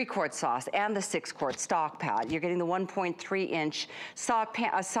 the 3 quart sauce and the 6 quart stock pot. You're getting the 1.3 inch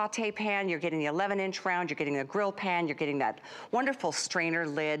saute pan, you're getting the 11-inch round, you're getting the grill pan, you're getting that wonderful strainer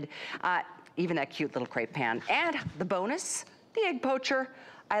lid, even that cute little crepe pan. And the bonus, the egg poacher.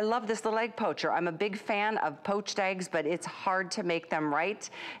 I love this little egg poacher. I'm a big fan of poached eggs, but it's hard to make them right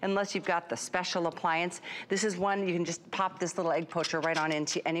unless you've got the special appliance. This is one you can just pop this little egg poacher right on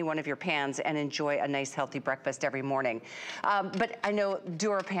into any one of your pans and enjoy a nice healthy breakfast every morning. But I know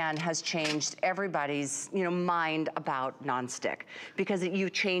DuraPan has changed everybody's mind about nonstick, because you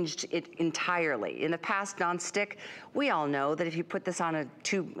changed it entirely. In the past, nonstick, we all know that if you put this on a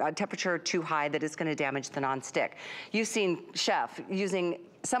temperature too high, that it's going to damage the nonstick. You've seen Chef using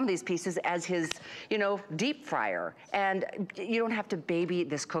some of these pieces as his, deep fryer. And you don't have to baby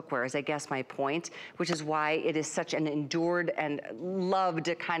this cookware, is I guess my point, which is why it is such an endured and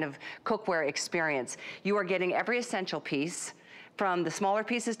loved kind of cookware experience. You are getting every essential piece, from the smaller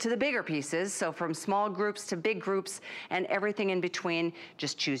pieces to the bigger pieces, so from small groups to big groups and everything in between.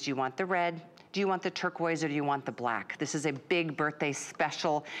 Just choose, do you want the red? Do you want the turquoise, or do you want the black? This is a big birthday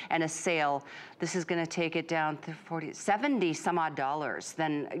special and a sale. This is gonna take it down to 70 some odd dollars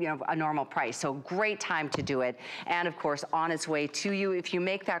than a normal price. So great time to do it. And of course, on its way to you if you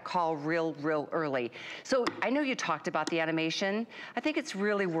make that call real early. So I know you talked about the animation. I think it's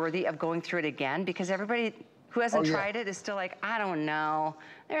really worthy of going through it again, because everybody who hasn't tried it is still like, I don't know.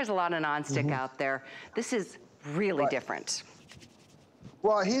 There's a lot of nonstick out there. This is really different.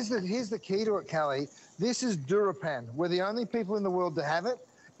 Well, here's the key to it, Callie. This is DuraPan. We're the only people in the world to have it.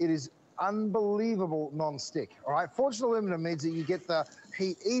 It is unbelievable non-stick, all right? Forged aluminum means that you get the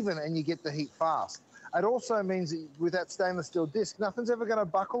heat even and you get the heat fast. It also means that with that stainless steel disc, nothing's ever gonna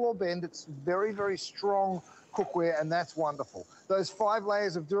buckle or bend. It's very, very strong cookware, and that's wonderful. Those 5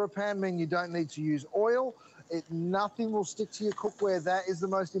 layers of DuraPan mean you don't need to use oil. Nothing will stick to your cookware. That is the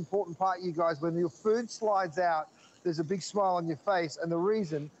most important part, you guys. When your food slides out, there's a big smile on your face, and the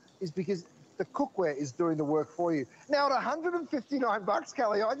reason is because the cookware is doing the work for you. Now, at $159,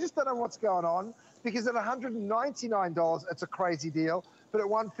 Kelly, I just don't know what's going on, because at $199, it's a crazy deal, but at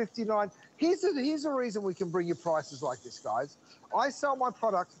 $159, here's the reason we can bring you prices like this, guys. I sell my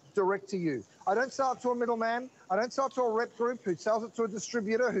product direct to you. I don't sell it to a middleman. I don't sell it to a rep group who sells it to a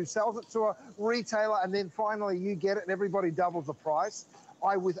distributor, who sells it to a retailer, and then finally you get it and everybody doubles the price.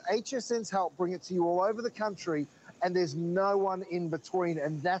 I, with HSN's help, bring it to you all over the country, and there's no one in between,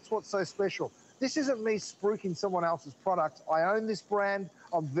 and that's what's so special. This isn't me spruiking someone else's product. I own this brand.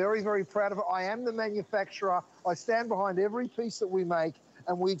 I'm very, very proud of it. I am the manufacturer. I stand behind every piece that we make,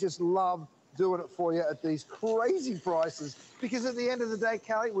 and we just love doing it for you at these crazy prices, because at the end of the day,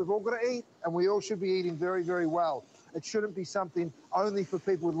 Callie, we've all got to eat, and we all should be eating very, very well. It shouldn't be something only for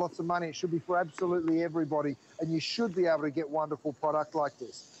people with lots of money. It should be for absolutely everybody, and you should be able to get wonderful product like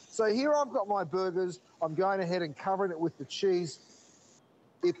this. So here I've got my burgers. I'm going ahead and covering it with the cheese.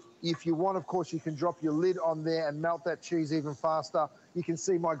 If you want, of course, you can drop your lid on there and melt that cheese even faster. You can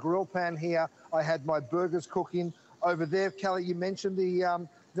see my grill pan here. I had my burgers cooking over there. Kelly, you mentioned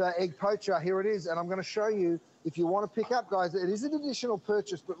the egg poacher. Here it is, and I'm going to show you, if you want to pick up, guys, it is an additional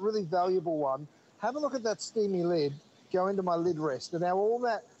purchase, but really valuable one. Have a look at that steamy lid. Go into my lid rest, and now all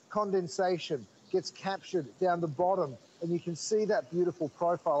that condensation gets captured down the bottom and you can see that beautiful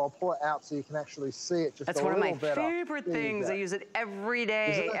profile. I'll pull it out so you can actually see it just a little better. That's one of my favorite things. I use it every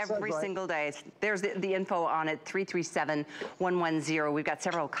day, every single day. There's the info on it, 337110. We've got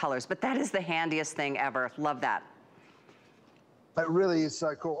several colors, but that is the handiest thing ever. Love that. It really is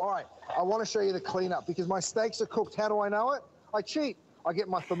so cool. All right, I want to show you the cleanup because my steaks are cooked. How do I know it? I cheat. I get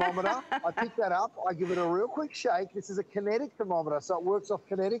my thermometer, I pick that up, I give it a real quick shake. This is a kinetic thermometer, so it works off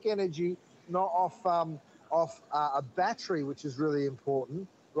kinetic energy, not off a battery, which is really important,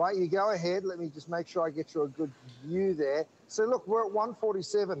 right? You go ahead, let me just make sure I get you a good view there. So look, we're at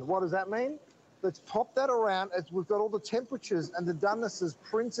 147. What does that mean? Let's pop that around. We've got all the temperatures and the donenesses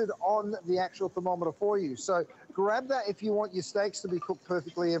printed on the actual thermometer for you. So grab that if you want your steaks to be cooked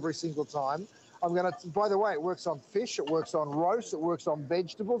perfectly every single time. I'm going to, by the way, it works on fish, it works on roast, it works on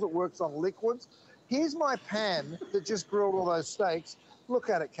vegetables, it works on liquids. Here's my pan that just grilled all those steaks. Look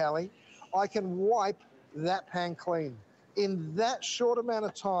at it, Callie. I can wipe that pan clean. In that short amount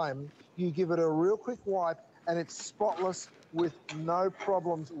of time, you give it a real quick wipe and it's spotless with no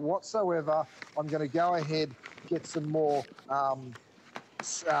problems whatsoever. I'm going to go ahead, get some more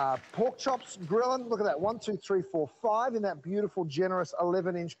pork chops grilling. Look at that, 1, 2, 3, 4, 5 in that beautiful, generous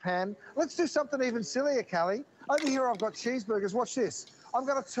 11-inch pan. Let's do something even sillier, Callie. Over here, I've got cheeseburgers. Watch this. I'm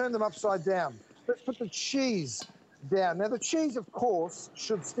going to turn them upside down. Let's put the cheese down. Now, the cheese, of course,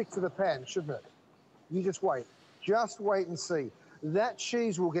 should stick to the pan, shouldn't it? You just wait. Just wait and see. That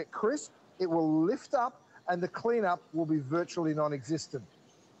cheese will get crisp, it will lift up, and the cleanup will be virtually non-existent.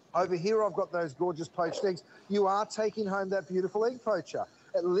 Over here, I've got those gorgeous poached eggs. You are taking home that beautiful egg poacher.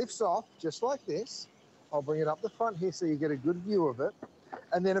 It lifts off just like this. I'll bring it up the front here so you get a good view of it.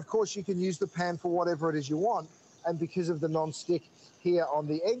 And then, of course, you can use the pan for whatever it is you want. And because of the non-stick here on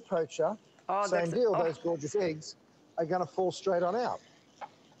the egg poacher, same deal, those gorgeous eggs are going to fall straight on out.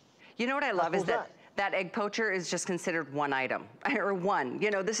 You know what I love is that egg poacher is just considered one item, or one.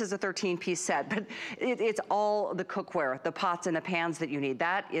 You know, this is a 13-piece set, but it's all the cookware, the pots and the pans that you need.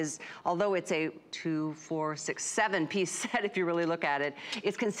 That is, although it's a 2, 4, 6, 7-piece set, if you really look at it,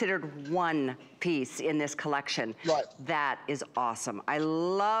 it's considered one piece in this collection. Right. That is awesome. I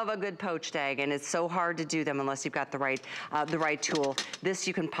love a good poached egg, and it's so hard to do them unless you've got the right tool. This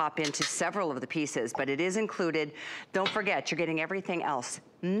you can pop into several of the pieces, but it is included. Don't forget, you're getting everything else.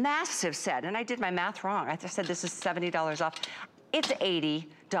 Massive set, and I did my math wrong. I just said this is $70 off. It's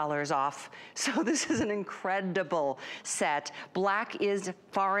 $80 off. So this is an incredible set. Black is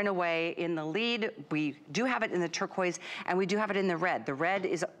far and away in the lead. We do have it in the turquoise, and we do have it in the red. The red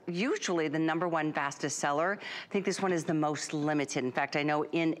is usually the #1 fastest seller. I think this one is the most limited. In fact, I know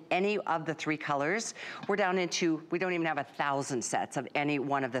in any of the 3 colors, we're down into, we don't even have 1,000 sets of any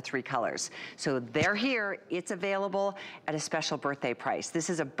one of the 3 colors. So they're here. It's available at a special birthday price. This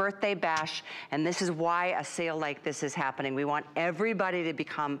is a birthday bash, and this is why a sale like this is happening. We want everybody to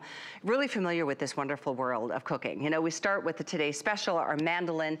become really familiar with this wonderful world of cooking. You know, we start with the Today Special, our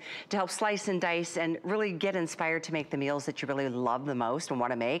mandolin, to help slice and dice and really get inspired to make the meals that you really love the most and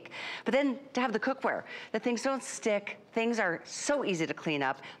want to make. But then to have the cookware, that things don't stick, things are so easy to clean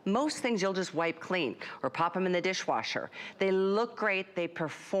up. Most things you'll just wipe clean or pop them in the dishwasher. They look great, they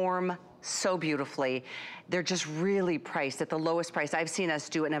perform so beautifully. They're just really priced at the lowest price I've seen us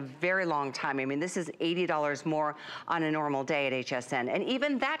do in a very long time. I mean, this is $80 more on a normal day at HSN. And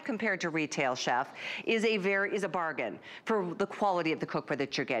even that compared to retail, Chef, is a bargain for the quality of the cookware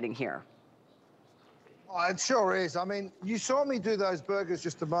that you're getting here. Oh, it sure is. I mean, you saw me do those burgers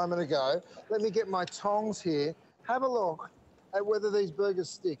just a moment ago. Let me get my tongs here. Have a look at whether these burgers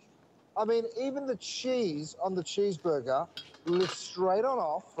stick. I mean, even the cheese on the cheeseburger lifts straight on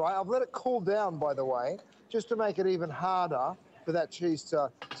off, right? I've let it cool down, by the way, just to make it even harder for that cheese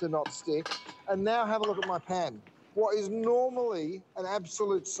to not stick. And now have a look at my pan. What is normally an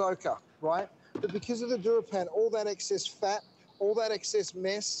absolute soaker, right? But because of the DuraPan, all that excess fat, all that excess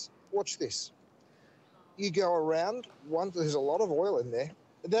mess, watch this. You go around, there's a lot of oil in there.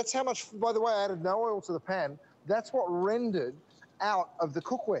 That's how much, by the way, I added no oil to the pan. That's what rendered out of the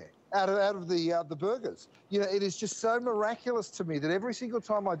cookware. Out of the burgers. You know, it is just so miraculous to me that every single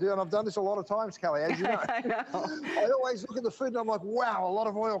time I do, and I've done this a lot of times, Callie, as you know, I know. I always look at the food and I'm like, wow, a lot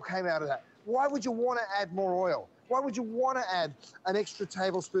of oil came out of that. Why would you want to add more oil? Why would you want to add an extra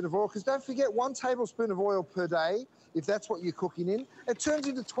tablespoon of oil? Because don't forget, 1 tablespoon of oil per day, if that's what you're cooking in, it turns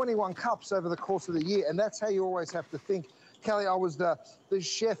into 21 cups over the course of the year, and that's how you always have to think. Callie, I was the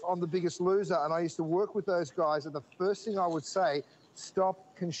chef on The Biggest Loser, and I used to work with those guys, and the first thing I would say,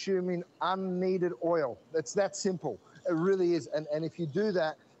 stop consuming unneeded oil. It's that simple. It really is. And if you do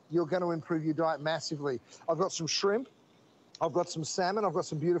that, you're going to improve your diet massively. I've got some shrimp. I've got some salmon. I've got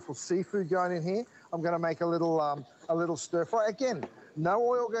some beautiful seafood going in here. I'm going to make a little stir fry. Again, no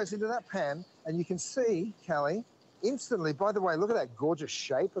oil goes into that pan, and you can see, Callie, instantly, by the way, look at that gorgeous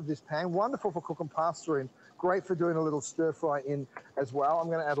shape of this pan. Wonderful for cooking pasta in. Great for doing a little stir fry in as well. I'm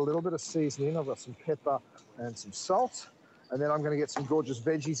going to add a little bit of seasoning. I've got some pepper and some salt. And then I'm going to get some gorgeous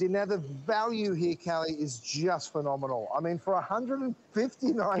veggies in. Now, the value here, Callie, is just phenomenal. I mean, for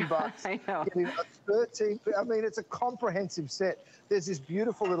 159 bucks, I know. getting a 13, I mean, it's a comprehensive set. There's this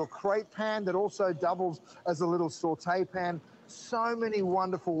beautiful little crepe pan that also doubles as a little saute pan. So many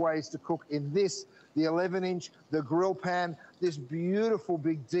wonderful ways to cook in this, the 11-inch, the grill pan, this beautiful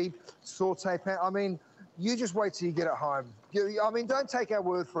big deep saute pan. I mean, you just wait till you get it home. I mean, don't take our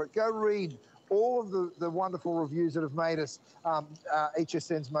word for it. Go read all of the wonderful reviews that have made us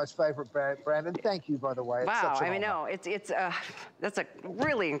HSN's most favorite brand. And thank you, by the way. Wow, It's such an I mean, honor. no, that's a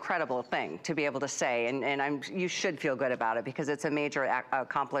really incredible thing to be able to say, and you should feel good about it because it's a major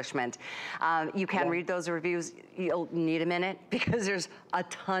accomplishment. You can read those reviews. You'll need a minute because there's a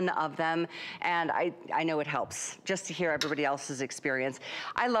ton of them, and I know it helps just to hear everybody else's experience.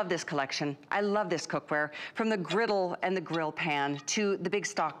 I love this collection. I love this cookware, from the griddle and the grill pan to the big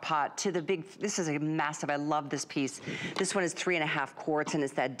stock pot to the big. This is a massive, I love this piece. This one is 3.5 quarts, and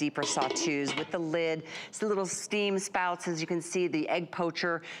it's that deeper sawtooth with the lid. It's the little steam spouts, as you can see, the egg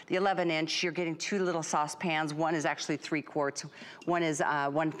poacher, the 11-inch. You're getting 2 little saucepans. One is actually 3 quarts. One is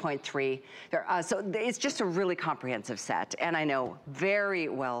 1.3. So it's just a really comprehensive set, and I know very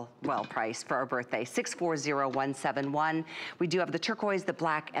well priced for our birthday. 640171. We do have the turquoise, the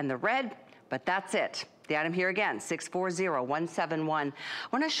black, and the red, but that's it. The item here again, 640171. I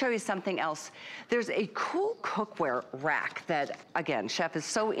want to show you something else. There's a cool cookware rack that, again, Chef, is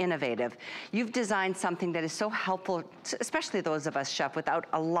so innovative. You've designed something that is so helpful, especially those of us, Chef, without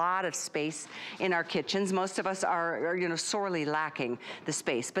a lot of space in our kitchens. Most of us are sorely lacking the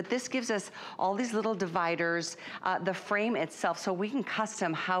space. But this gives us all these little dividers, the frame itself, so we can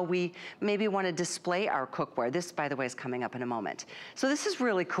custom how we maybe want to display our cookware. This, by the way, is coming up in a moment. So this is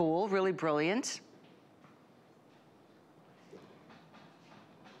really cool, really brilliant.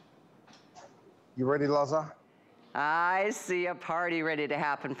 You ready, Loza? I see a party ready to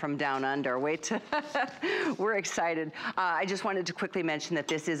happen from down under. Wait, we're excited. I just wanted to quickly mention that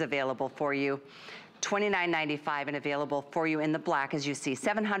this is available for you. $29.95 and available for you in the black, as you see,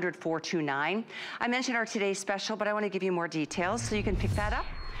 $700,429. I mentioned our today's special, but I want to give you more details so you can pick that up.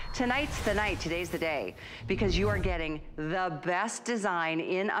 Tonight's the night, today's the day, because you are getting the best design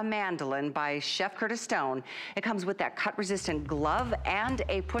in a mandolin by Chef Curtis Stone. It comes with that cut-resistant glove and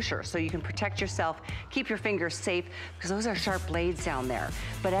a pusher, so you can protect yourself, keep your fingers safe, because those are sharp blades down there.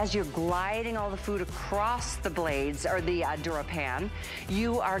 But as you're gliding all the food across the blades, or the DuraPan,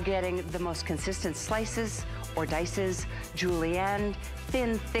 you are getting the most consistent slices or dices, julienne,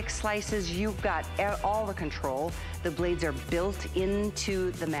 thin, thick slices. You've got all the control. The blades are built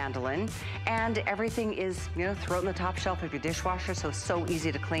into the mandolin, and everything is, throw it in the top shelf of your dishwasher, so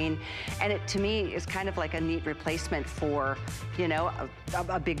easy to clean. And it, to me, is kind of like a neat replacement for,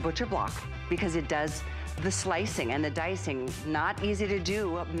 a big butcher block, because it does the slicing and the dicing. Not easy to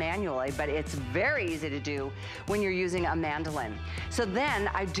do manually, but it's very easy to do when you're using a mandolin. So then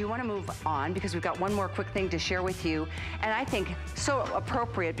I do want to move on, because we've got one more quick thing to share with you, and I think so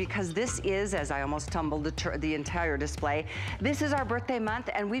appropriate, because this is, as I almost tumbled the entire display, this is our birthday month,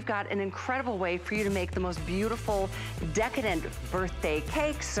 and we've got an incredible way for you to make the most beautiful, decadent birthday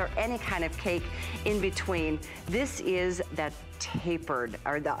cakes, or any kind of cake in between. This is that tapered,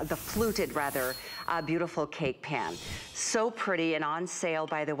 or the fluted rather, beautiful cake pan. So pretty, and on sale,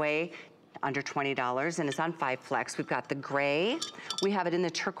 by the way, under $20, and it's on 5 flex. We've got the gray, we have it in the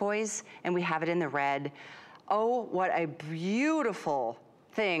turquoise, and we have it in the red. Oh, what a beautiful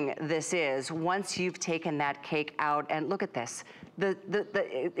thing this is once you've taken that cake out. And look at this,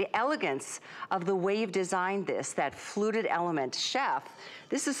 the elegance of the way you've designed this, that fluted element. Chef,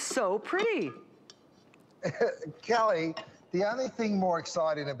 this is so pretty. Kelly, the only thing more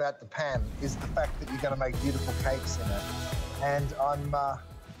exciting about the pan is the fact that you're going to make beautiful cakes in it. And I'm,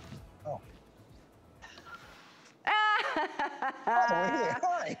 oh, we're here.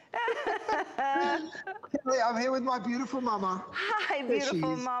 Hi. Kelly, I'm here with my beautiful mama. Hi,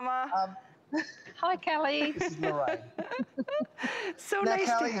 beautiful mama. Hi, Kelly. This is Lorraine. So now, nice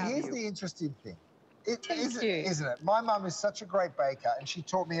Kelly, to have here's you. the interesting thing. Thank you. Isn't it? My mum is such a great baker, and she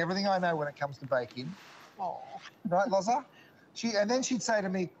taught me everything I know when it comes to baking. Oh. Right, Loza? And then she'd say to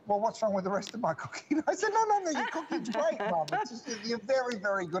me, well, what's wrong with the rest of my cooking? I said, no, your cooking's great, Mum. It's just, you're very,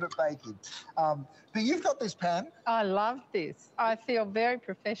 very good at baking. But you've got this pan. I love this. I feel very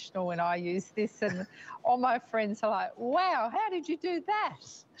professional when I use this, and all my friends are like, wow, how did you do that?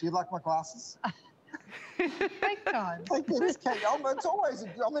 Do you like my glasses? Cake time. It is cake. It's always,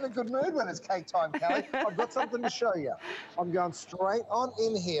 I'm in a good mood when it's cake time, Callie. I've got something to show you. I'm going straight on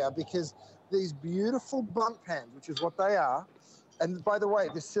in here because these beautiful bunt pans, which is what they are, and by the way,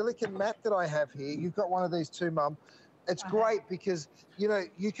 the silicone mat that I have here, you've got one of these too, Mum. It's great because, you know,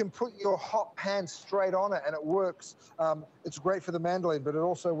 you can put your hot pan straight on it and it works. It's great for the mandolin, but it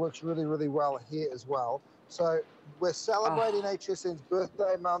also works really, really well here as well. So we're celebrating HSN's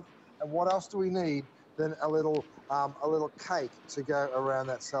birthday month, and what else do we need than a little cake to go around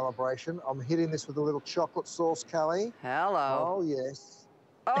that celebration? I'm hitting this with a little chocolate sauce, Callie. Hello. Oh, yes.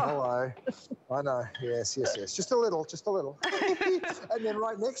 Oh. Hello. I know. Yes. Just a little. And then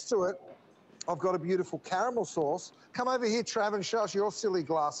right next to it, I've got a beautiful caramel sauce. Come over here, Trav, and show us your silly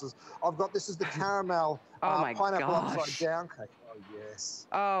glasses. I've got, this is the caramel pineapple upside down cake. Oh, yes.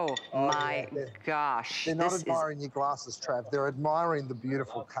 Oh my gosh. They're not admiring your glasses, Trav. They're admiring the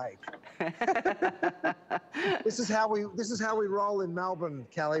beautiful cake. This is how we roll in Melbourne,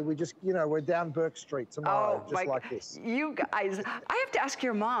 Callie. We just, you know, we're down Burke Street tomorrow, just like this. You guys, I have to ask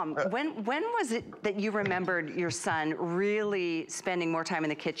your mom, when was it that you remembered your son really spending more time in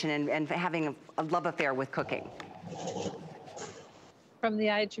the kitchen and having a love affair with cooking? From the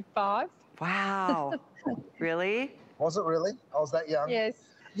age of 5. Wow. Really? Was it really? I was that young? Yes.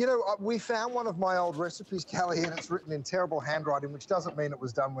 You know, we found one of my old recipes, Callie, and it's written in terrible handwriting, which doesn't mean it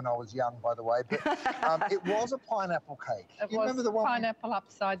was done when I was young, by the way. But it was a pineapple cake. It was remember the one pineapple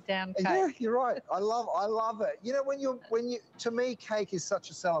upside down cake. Yeah, you're right. I love it. You know, to me, cake is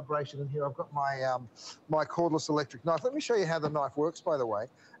such a celebration. And here I've got my my cordless electric knife. Let me show you how the knife works, by the way.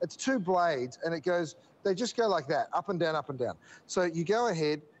 It's 2 blades, and it goes. They just go like that, up and down, up and down. So you go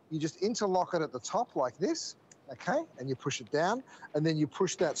ahead, you just interlock it at the top like this. Okay, and you push it down, and then you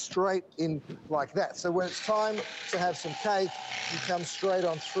push that straight in like that. So when it's time to have some cake, you come straight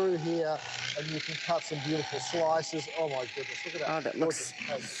on through here, and you can cut some beautiful slices. Oh my goodness, look at that! Oh, that looks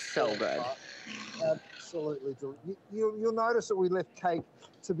so good. Absolutely. You'll notice that we left cake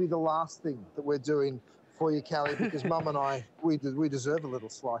to be the last thing that we're doing for you, Callie, because Mum and I, we deserve a little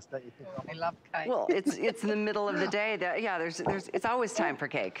slice, don't you think? We love cake. Well, it's the middle of the day. It's always time for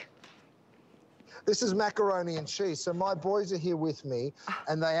cake. This is macaroni and cheese. So my boys are here with me,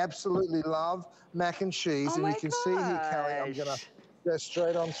 and they absolutely love mac and cheese. And you can see here, Callie, I'm going to go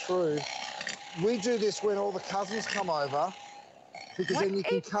straight on through. We do this when all the cousins come over, because then you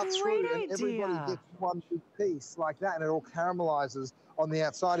can cut through and everybody gets one big piece like that, and it all caramelizes on the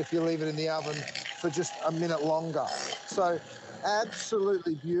outside if you leave it in the oven for just a minute longer. So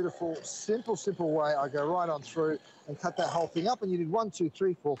absolutely beautiful, simple way. I go right on through and cut that whole thing up, and you did 1, 2,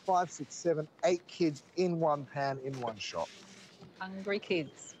 3, 4, 5, 6, 7, 8 kids in one pan in one shot. Hungry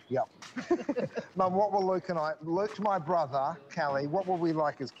kids. Yep. Mum, what were Luke, my brother, Callie, what were we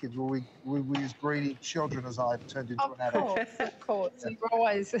like as kids? Were we as greedy children as I turned into an adult? Of course. We were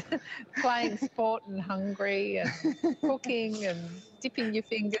always playing sport and hungry and cooking and dipping your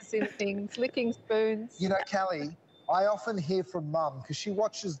fingers in things, licking spoons. You know, Callie, I often hear from Mum, because she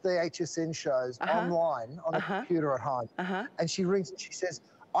watches the HSN shows online on a computer at home, and she rings and she says,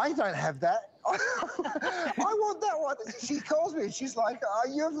 I don't have that. I want that one. She calls me and she's like,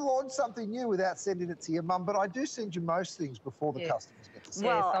 you've launched something new without sending it to your Mum, but I do send you most things before the customers get to see it.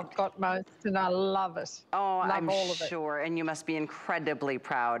 Yes, I've got most, and I love it. Oh, love I'm all of sure, and you must be incredibly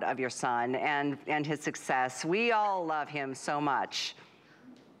proud of your son and his success. We all love him so much.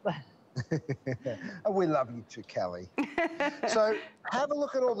 We love you too, Callie. So have a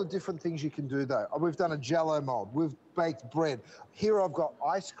look at all the different things you can do, though. We've done a Jell-O mold. We've baked bread. Here I've got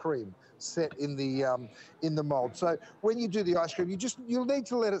ice cream set in the mold. So when you do the ice cream, you'll need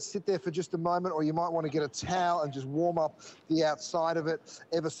to let it sit there for just a moment, or you might want to get a towel and just warm up the outside of it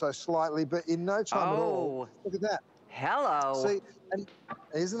ever so slightly. But in no time at all, look at that. Hello. See, and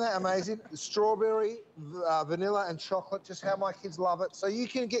isn't that amazing? Strawberry, vanilla, and chocolate, just how my kids love it. So you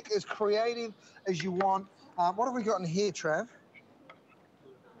can get as creative as you want. What have we got in here, Trav?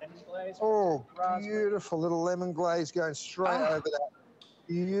 Lemon glaze. Oh, beautiful little lemon glaze going straight over that.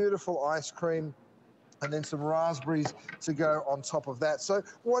 Beautiful ice cream. And then some raspberries to go on top of that. So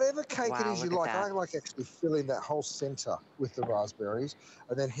whatever cake it is you like, I like actually filling that whole center with the raspberries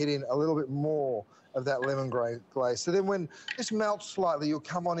and then hitting a little bit more of that lemon glaze. So then when this melts slightly, you'll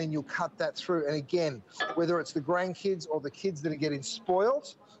come on in, you'll cut that through. And again, whether it's the grandkids or the kids that are getting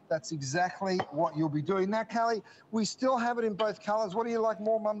spoiled, That's exactly what you'll be doing. Now, Callie, we still have it in both colors. What do you like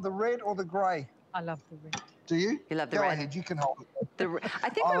more, Mum, the red or the gray? I love the red. Do you? You love the Go red. ahead, you can hold it. I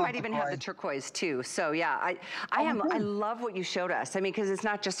think we might even have the turquoise too. So yeah, I love what you showed us. I mean, because it's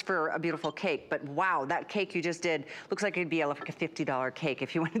not just for a beautiful cake, but wow, that cake you just did looks like it'd be like a $50 cake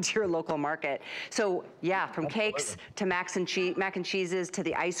if you went into your local market. So yeah, from cakes to mac and cheeses to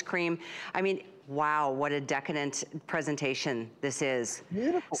the ice cream. I mean, wow, what a decadent presentation this is.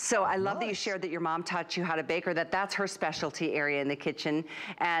 Beautiful. So I love that you shared that your mom taught you how to bake, or that's her specialty area in the kitchen.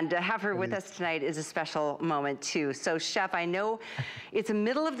 And to have her with us tonight is a special moment too. So Chef, I know it's the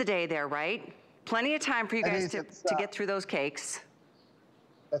middle of the day there, right? Plenty of time for you guys to get through those cakes.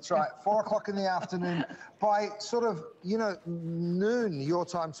 That's right, 4 o'clock in the afternoon. By sort of, noon your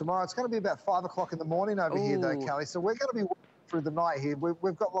time tomorrow, it's gonna be about 5 o'clock in the morning over here though, Callie. So we're gonna be through the night here.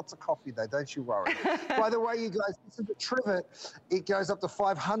 We've got lots of coffee though, don't you worry. By the way, you guys, this is the trivet. It goes up to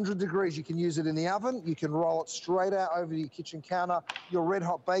 500 degrees. You can use it in the oven. You can roll it straight out over your kitchen counter. Your red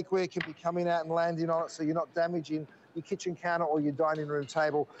hot bakeware can be coming out and landing on it so you're not damaging your kitchen counter or your dining room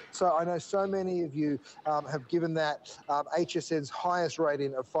table. So I know so many of you have given that HSN's highest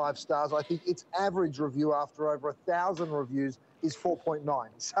rating of 5 stars. I think its average review after over 1,000 reviews is 4.9.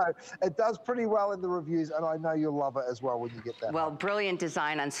 So it does pretty well in the reviews, and I know you'll love it as well when you get that. Well, brilliant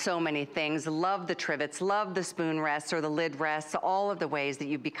design on so many things. Love the trivets, love the spoon rests or the lid rests, all of the ways that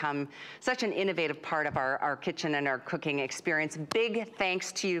you've become such an innovative part of our kitchen and our cooking experience. Big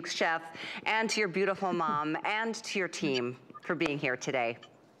thanks to you, Chef, and to your beautiful mom, and to your team for being here today.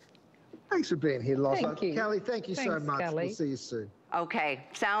 Thanks for being here, Loza. Thank you. Callie, thank you so much. Callie. We'll see you soon. Okay,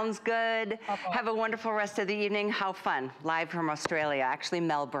 sounds good. Have a wonderful rest of the evening. How fun. Live from Australia, actually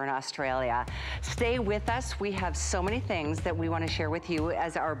Melbourne, Australia. Stay with us. We have so many things that we want to share with you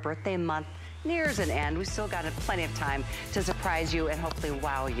as our birthday month nears an end. We've still got plenty of time to surprise you and hopefully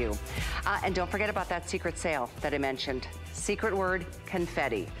wow you. And don't forget about that secret sale that I mentioned. Secret word,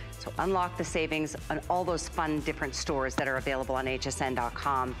 confetti. So unlock the savings on all those fun different stores that are available on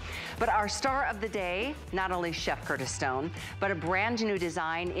hsn.com. But our star of the day, not only Chef Curtis Stone, but a brand new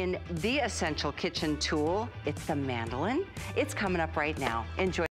design in the essential kitchen tool. It's the mandolin. It's coming up right now. Enjoy.